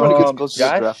 We'll see when it gets close to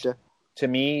the draft. To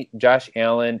me, Josh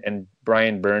Allen and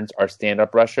Brian Burns are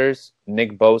stand-up rushers.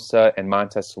 Nick Bosa and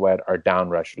Montez Sweat are down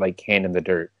rush, hand in the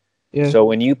dirt. Yeah. So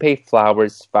when you pay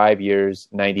Flowers 5 years,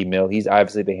 $90 million, he's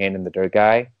obviously the hand in the dirt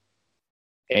guy.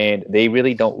 And they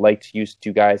really don't like to use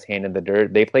 2 guys hand in the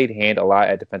dirt. They played hand a lot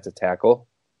at defensive tackle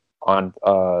on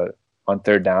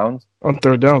third downs. On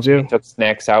third downs, yeah. Took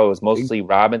Snacks out. It was mostly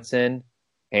Robinson,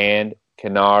 Hand,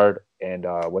 Kennard, and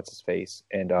what's his face?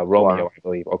 And Romeo, I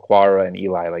believe. Okwara and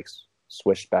Eli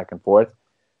swished back and forth.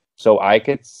 So I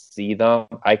could see them.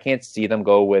 I can't see them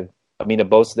go with. I mean, if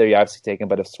Bosa there, you obviously take him.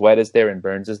 But if Sweat is there and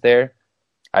Burns is there,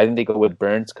 I think they go with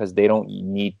Burns because they don't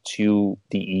need 2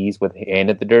 DEs with hand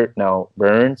in the dirt. Now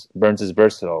Burns is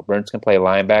versatile. Burns can play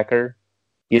linebacker.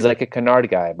 He's like a Kennard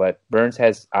guy, but Burns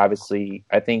has obviously,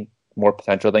 I think, more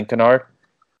potential than Kennard.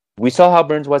 We saw how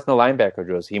Burns was in the linebacker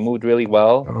drills. He moved really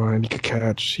well. Oh, and he could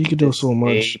catch. He could do so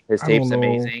much. His tape's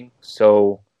amazing.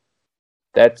 So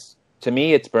that's. To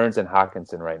me, it's Burns and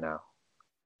Hockenson right now.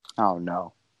 Oh,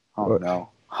 no.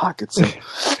 Hockenson.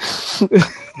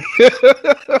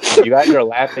 You guys are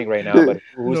laughing right now, but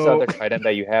who's the other tight end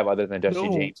that you have other than Jesse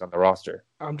James on the roster?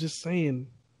 I'm just saying.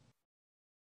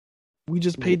 We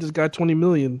just paid this guy $20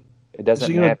 million. It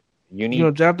doesn't matter. You need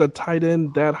to draft a tight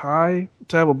end that high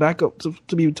to have a backup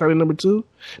to be tight end number 2.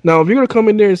 Now, if you're going to come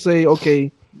in there and say,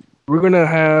 okay, we're going to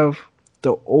have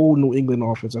the old New England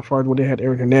offense, as far as when they had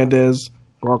Aaron Hernandez,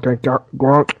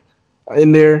 Gronk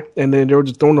in there, and then they were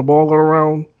just throwing the ball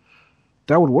around,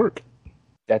 that would work.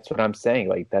 That's what I'm saying.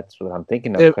 Like, that's what I'm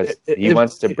thinking of, If- because if- he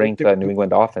wants to if- bring the New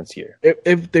England offense here.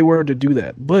 If they were to do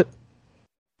that, but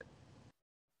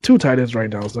 2 tight ends right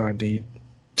now is not indeed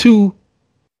 2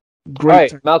 great. All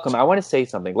right, Malcolm, I want to say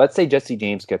something. Let's say Jesse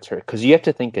James gets hurt, because you have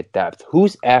to think of depth.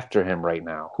 Who's after him right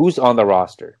now? Who's on the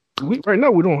roster? Right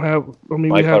now we don't have. I mean, we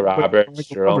Michael have Roberts,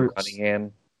 Michael Jerome Roberts.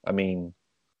 Cunningham. I mean,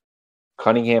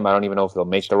 Cunningham, I don't even know if he'll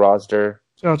make the roster.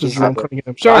 Shout out to He's Jerome not-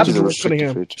 Cunningham. Shout out to He's a Jerome restricted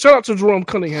Cunningham. free agent. Shout out to Jerome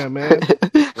Cunningham, man.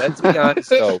 Let's be honest,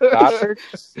 though.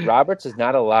 Roberts is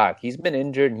not a lock. He's been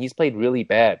injured, and he's played really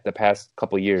bad the past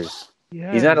couple years.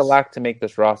 He's not a lock to make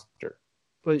this roster.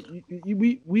 But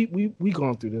we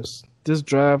gone through this. This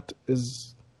draft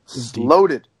is deep.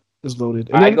 Loaded. Is loaded.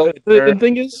 I And go then, to the third.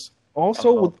 thing is, also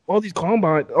Uh-oh. with all these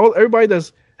combine, everybody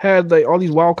that's had like all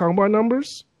these wild combine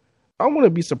numbers, I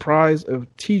wouldn't be surprised if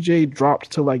TJ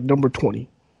dropped to like number 20.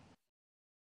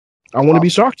 I want to be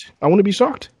shocked. I want to be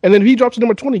shocked. And then if he drops to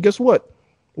number 20, guess what?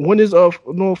 When is Noah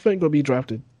Fant gonna be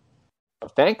drafted?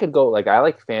 Fant could go, like, I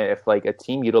like Fant if, like, a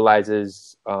team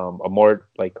utilizes a more,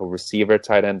 like, a receiver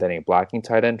tight end than a blocking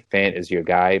tight end, Fant is your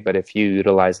guy. But if you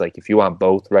utilize, like, if you want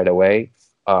both right away,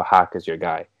 Hawk is your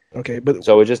guy. Okay, but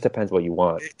So it just depends what you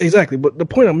want. exactly. But the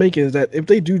point I'm making is that if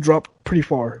they do drop pretty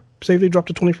far, say if they drop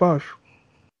to 25,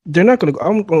 they're not gonna. I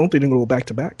don't think they're gonna go back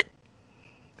to back.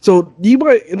 So you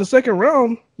might in the second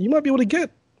round, you might be able to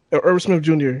get Irv Smith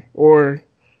Jr. or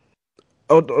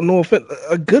no offense,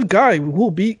 a good guy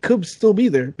who could still be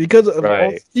there because of all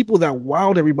Right. the people that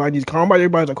wowed everybody. These combine,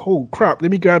 everybody's like, "Oh crap! Let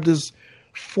me grab this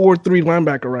 4-3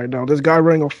 linebacker right now. This guy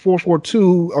running a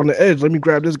 4-4-2 on the edge. Let me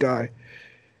grab this guy."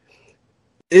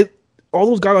 All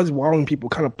those guys wowing people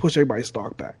kind of push everybody's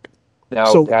stock back. Now,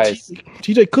 So guys,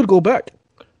 TJ could go back,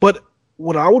 but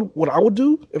what I would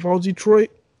do if I was Detroit,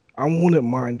 I wouldn't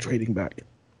mind trading back.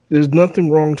 There's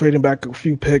nothing wrong trading back a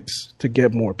few picks to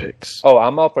get more picks.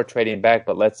 I'm all for trading back,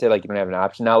 but let's say, like, you don't have an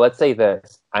option. Now, let's say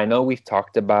this. I know we've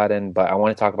talked about him, but I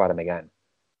want to talk about him again.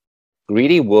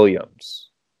 Greedy Williams.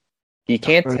 He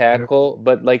can't tackle,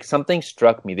 but, like, something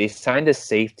struck me. They signed a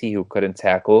safety who couldn't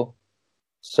tackle.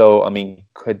 So, I mean,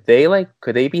 could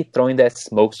they be throwing that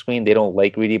smoke screen? They don't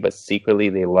like Greedy, but secretly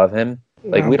they love him.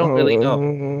 Like, we don't really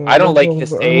know. I don't like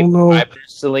his tape. I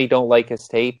personally don't like his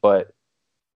tape, but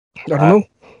I don't know.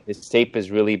 his tape is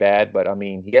really bad. But, I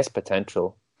mean, he has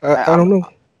potential. I don't know.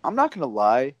 I'm not gonna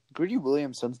lie. Greedy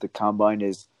Williams since the combine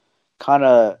is kind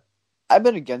of. I've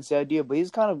been against the idea, but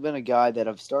he's kind of been a guy that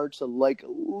I've started to like a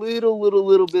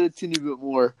little bit, a teeny bit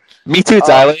more. Me too,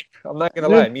 Tyler. I'm not going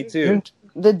to lie. Me too. Yeah.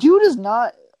 The dude is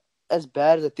not as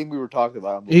bad as I think we were talking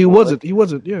about him before. He wasn't. Like, He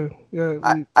wasn't.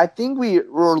 Yeah. I think we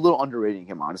were a little underrating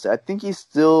him, honestly. I think he's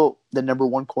still the number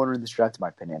 1 corner in this draft, in my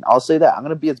opinion. I'll say that. I'm going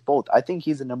to be as both. I think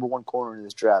he's the number 1 corner in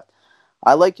this draft.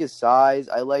 I like his size.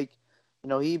 I like,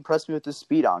 he impressed me with his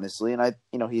speed, honestly. And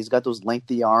he's got those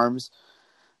lengthy arms.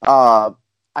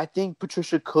 I think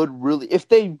Patricia could really, if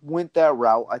they went that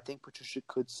route, I think Patricia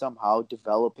could somehow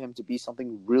develop him to be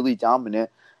something really dominant.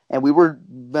 And we were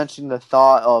mentioning the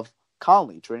thought of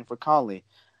Conley, trading for Conley.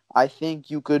 I think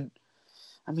you could.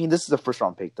 I mean, this is a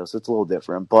first-round pick, though, so it's a little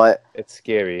different. But It's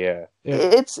scary, yeah.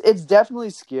 it's definitely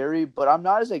scary. But I'm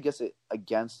not as against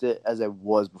it as I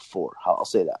was before. I'll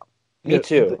say that. Me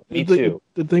too. Me too.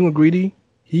 The thing with Greedy,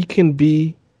 he can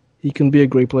be a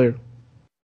great player.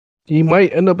 He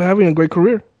might end up having a great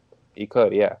career, He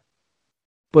could, yeah.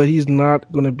 but he's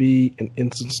not going to be an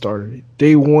instant starter.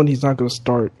 Day one, he's not going to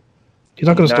start. He's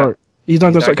not going to start. He's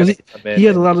not going to start because he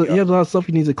has a lot of stuff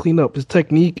he needs to clean up. His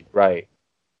technique, Right.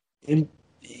 and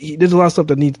there's a lot of stuff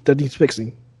that needs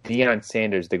fixing. Deion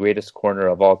Sanders, the greatest corner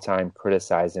of all time,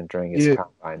 criticized him during his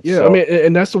combine. Yeah, So, I mean,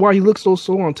 and that's why he looks so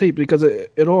slow on tape because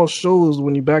it all shows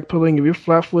when you're backpedaling. If you're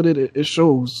flat-footed, it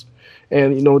shows,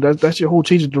 and that's your whole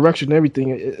change of direction and everything.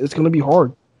 It's going to be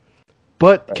hard,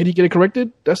 but can he get it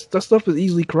corrected? That stuff is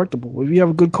easily correctable. If you have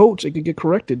a good coach, it can get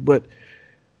corrected. But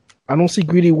I don't see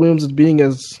Greedy Williams as being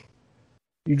as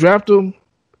you draft him,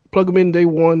 plug him in day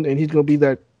one, and he's going to be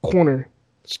that corner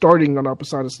starting on the opposite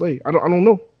side of Slay. I don't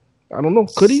know.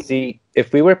 Could he? See,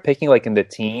 if we were picking like in the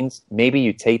teens, maybe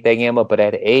you take that gamble, but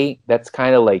at 8, that's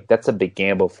kind of like that's a big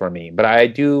gamble for me. But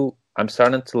I'm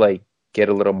starting to like get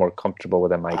a little more comfortable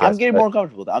with him. I guess I'm getting more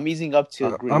comfortable. I'm easing up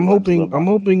to. I'm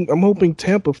hoping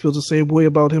Tampa feels the same way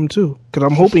about him too. Because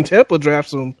I'm hoping Tampa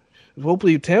drafts him.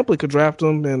 Hopefully Tampa could draft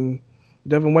him and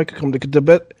Devin White could come.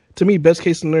 To me, best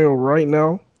case scenario right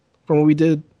now from what we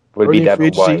did would be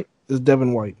Devin White. Is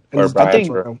Devin White. Or Brian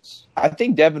Burns. I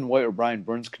think Devin White or Brian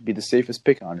Burns could be the safest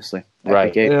pick, honestly.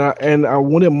 Right. And I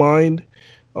wouldn't mind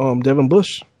Devin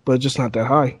Bush, but just not that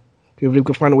high. If we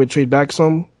could find a way to trade back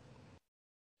some,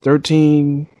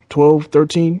 13, 12,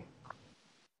 13,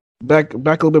 back a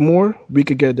little bit more, we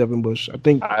could get Devin Bush. I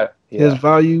think his Yeah.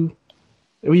 value.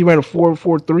 He ran a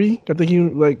 4.43. I think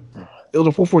it was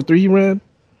a 4.43 he ran.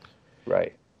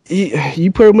 Right.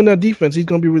 You put him in that defense, he's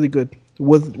gonna be really good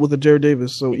with a Jared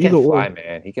Davis. So He either can fly, or.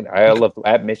 man. He can. I love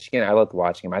at Michigan. I loved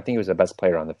watching him. I think he was the best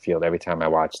player on the field every time I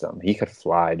watched him. He could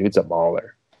fly. Dude's a baller.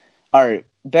 All right,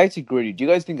 back to Gritty. Do you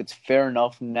guys think it's fair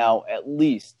enough now, at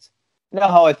least? You know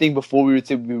how I think before we would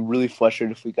say we'd be really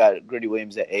frustrated if we got Gritty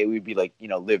Williams at 8, we'd be like,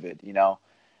 livid, Would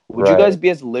you Right. guys be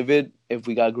as livid if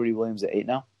we got Gritty Williams at 8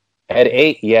 now? At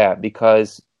 8, yeah,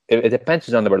 because it depends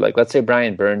who's on the board. Like, let's say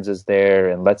Brian Burns is there,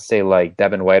 and let's say like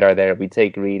Devin White are there. We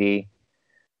take Greedy.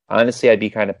 Honestly, I'd be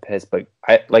kind of pissed. But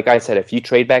like I said, if you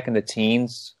trade back in the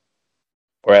teens,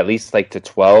 or at least like to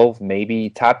 12, maybe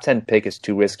top 10 pick is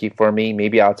too risky for me.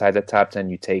 Maybe outside the top 10,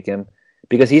 you take him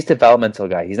because he's a developmental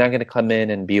guy. He's not going to come in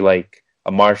and be like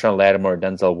a Marshawn Lattimore or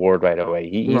Denzel Ward right away.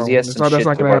 He has some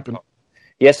shit to work on.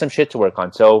 He has some shit to work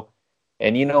on. So,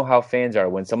 and you know how fans are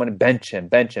when someone bench him.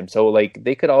 So like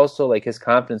they could also like his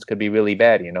confidence could be really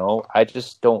bad. I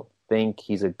just don't think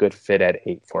he's a good fit at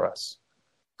 8 for us.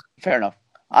 Fair enough.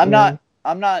 I'm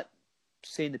not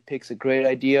saying the pick's a great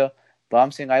idea, but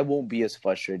I'm saying I won't be as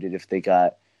frustrated if they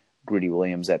got Gritty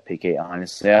Williams at pick 8,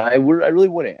 honestly. I really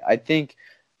wouldn't. I think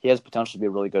he has potential to be a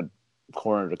really good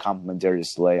corner to complement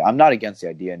Darius Slay. I'm not against the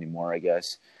idea anymore, I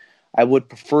guess. I would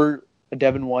prefer a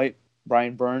Devin White,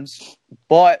 Brian Burns,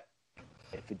 but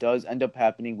if it does end up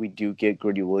happening, we do get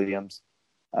Gritty Williams.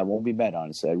 I won't be mad,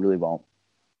 honestly. I really won't.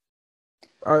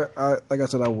 I like I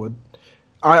said, I would.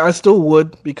 I still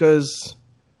would because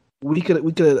we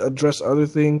could address other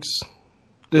things.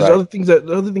 There's Right. other things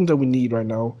that we need right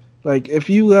now. Like if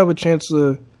you have a chance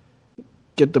to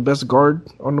get the best guard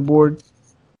on the board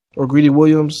or Greedy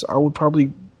Williams, I would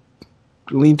probably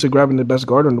lean to grabbing the best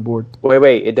guard on the board.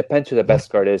 Wait. It depends who the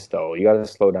best guard is, though. You got to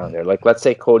slow down there. Like, let's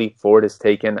say Cody Ford is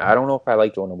taken. I don't know if I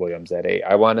like Jonah Williams at 8.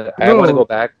 I want to go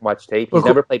back and watch tape. He's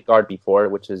never played guard before,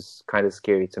 which is kind of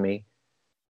scary to me.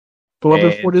 But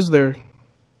what Ford is there?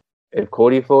 If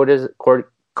Cody Ford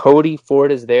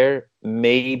is there,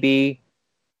 maybe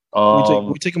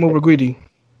We take him over Greedy.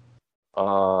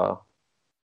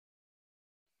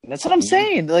 That's what I'm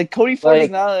saying. Like Cody Ford is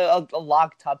not a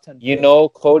lock top 10 pick.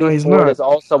 Cody Ford is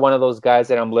also one of those guys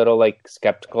that I'm a little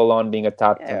skeptical on being a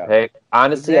top 10 pick.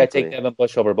 Honestly, exactly. I take Devin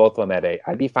Bush over both of them at 8.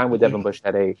 I'd be fine with Devin Bush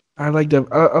at 8. I like them.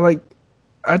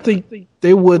 I think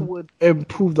they would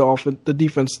improve the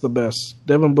defense the best.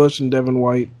 Devin Bush and Devin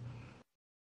White.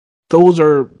 Those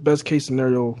are best case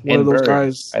scenario. One of those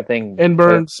guys. I think. And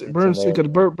Burns because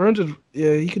Burns is,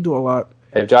 he could do a lot.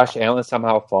 If Josh Allen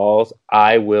somehow falls,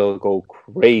 I will go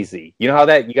crazy. You know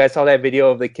how you guys saw that video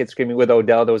of the kid screaming with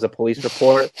Odell? There was a police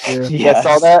report. Yeah. You guys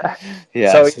saw that?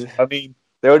 Yeah. So, I mean,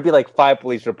 there would be 5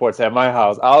 police reports at my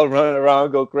house. I'll run around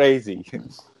and go crazy.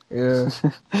 Yeah.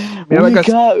 We got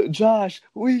Josh.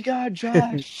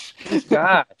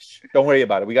 Josh. Don't worry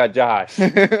about it. We got Josh.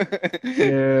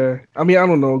 Yeah. I mean, I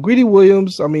don't know. Greedy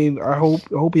Williams, I mean, I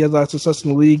hope he has a lot of success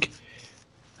in the league.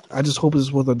 I just hope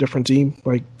it's with a different team,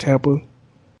 like Tampa.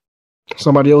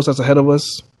 Somebody else that's ahead of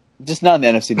us. Just not in the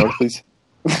NFC North, please.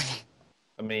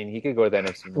 I mean, he could go to the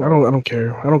NFC North. I don't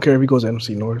care. I don't care if he goes to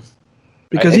NFC North.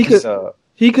 Because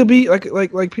he could be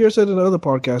like Pierre said in the other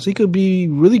podcast, he could be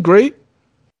really great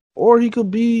or he could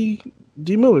be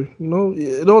D. Miller.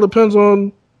 It all depends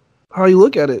on how you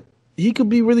look at it. He could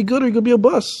be really good or he could be a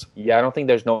bust. Yeah, I don't think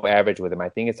there's no average with him. I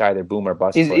think it's either boom or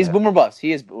bust. He's boom or bust.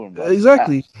 He is boom or bust.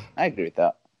 Exactly. I agree with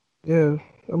that. Yeah.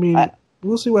 I mean,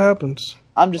 we'll see what happens.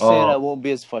 I'm just saying I won't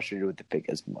be as frustrated with the pick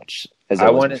as much as I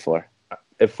was before.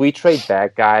 If we trade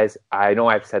back, guys, I know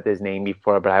I've said his name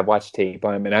before, but I've watched tape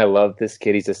on him, and I love this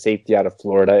kid. He's a safety out of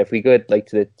Florida. If we go to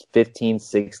the 15s,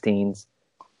 16s,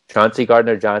 Chauncey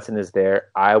Gardner-Johnson is there,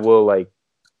 I'll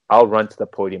run to the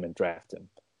podium and draft him.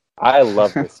 I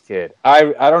love this kid.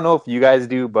 I don't know if you guys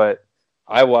do, but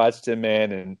I watched him,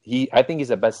 man, and I think he's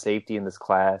the best safety in this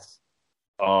class.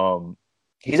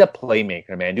 He's a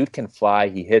playmaker, man. Dude can fly.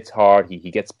 He hits hard. He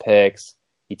gets picks.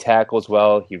 He tackles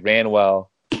well. He ran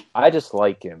well. I just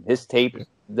like him. His tape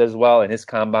does well, and his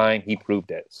combine, he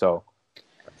proved it. So,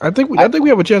 I think we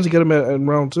have a chance to get him in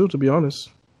round 2. To be honest,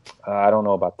 I don't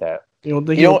know about that. I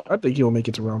think he'll make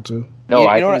it to round 2. No,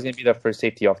 I think he's gonna be the first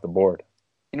safety off the board.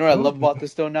 You know what I love about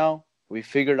this though? Now we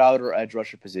figured out our edge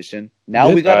rusher position.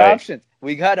 Now we got options.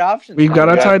 We got options. We've got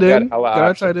our tight end.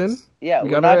 Yeah, we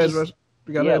got our edge rusher.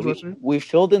 We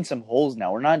filled in some holes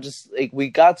now. We're not just we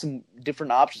got some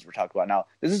different options we're talking about now.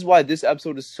 This is why this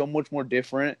episode is so much more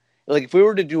different Like, if we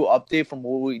were to do an update from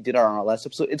what we did on our last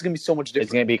episode, it's going to be so much different.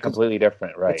 It's going to be completely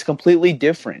different, right? It's completely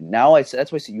different. Now, that's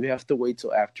why I said you have to wait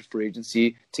till after free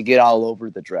agency to get all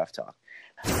over the draft talk.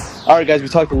 All right, guys, we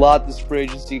talked a lot this free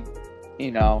agency,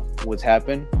 what's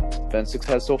happened. Been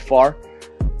success so far.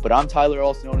 But I'm Tyler,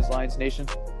 also known as Lions Nation.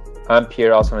 I'm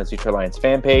Pierre, also known as Detroit Lions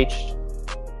fan page.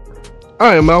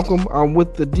 I am Malcolm. I'm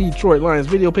with the Detroit Lions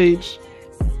video page.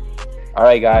 All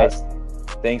right, guys.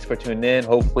 Thanks for tuning in.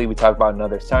 Hopefully, we talk about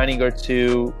another signing or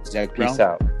two. Zach Peace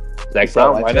Brown. out. Zach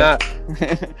Brown, why not?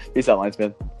 Peace out,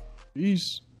 Linesman.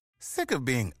 Peace. Sick of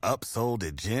being upsold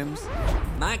at gyms?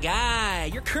 My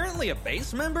guy, you're currently a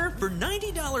base member? For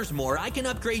 $90 more, I can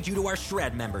upgrade you to our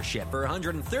Shred membership. For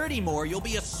 $130 more, you'll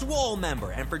be a Swole member.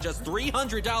 And for just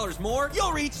 $300 more,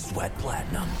 you'll reach Sweat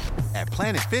Platinum. At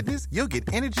Planet Fitness, you'll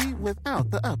get energy without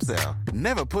the upsell.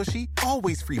 Never pushy,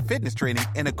 always free fitness training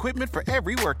and equipment for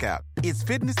every workout. It's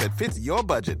fitness that fits your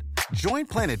budget. Join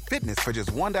Planet Fitness for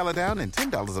just $1 down and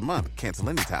 $10 a month. Cancel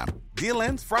anytime. Deal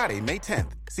ends Friday, May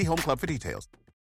 10th. See Home Club for details.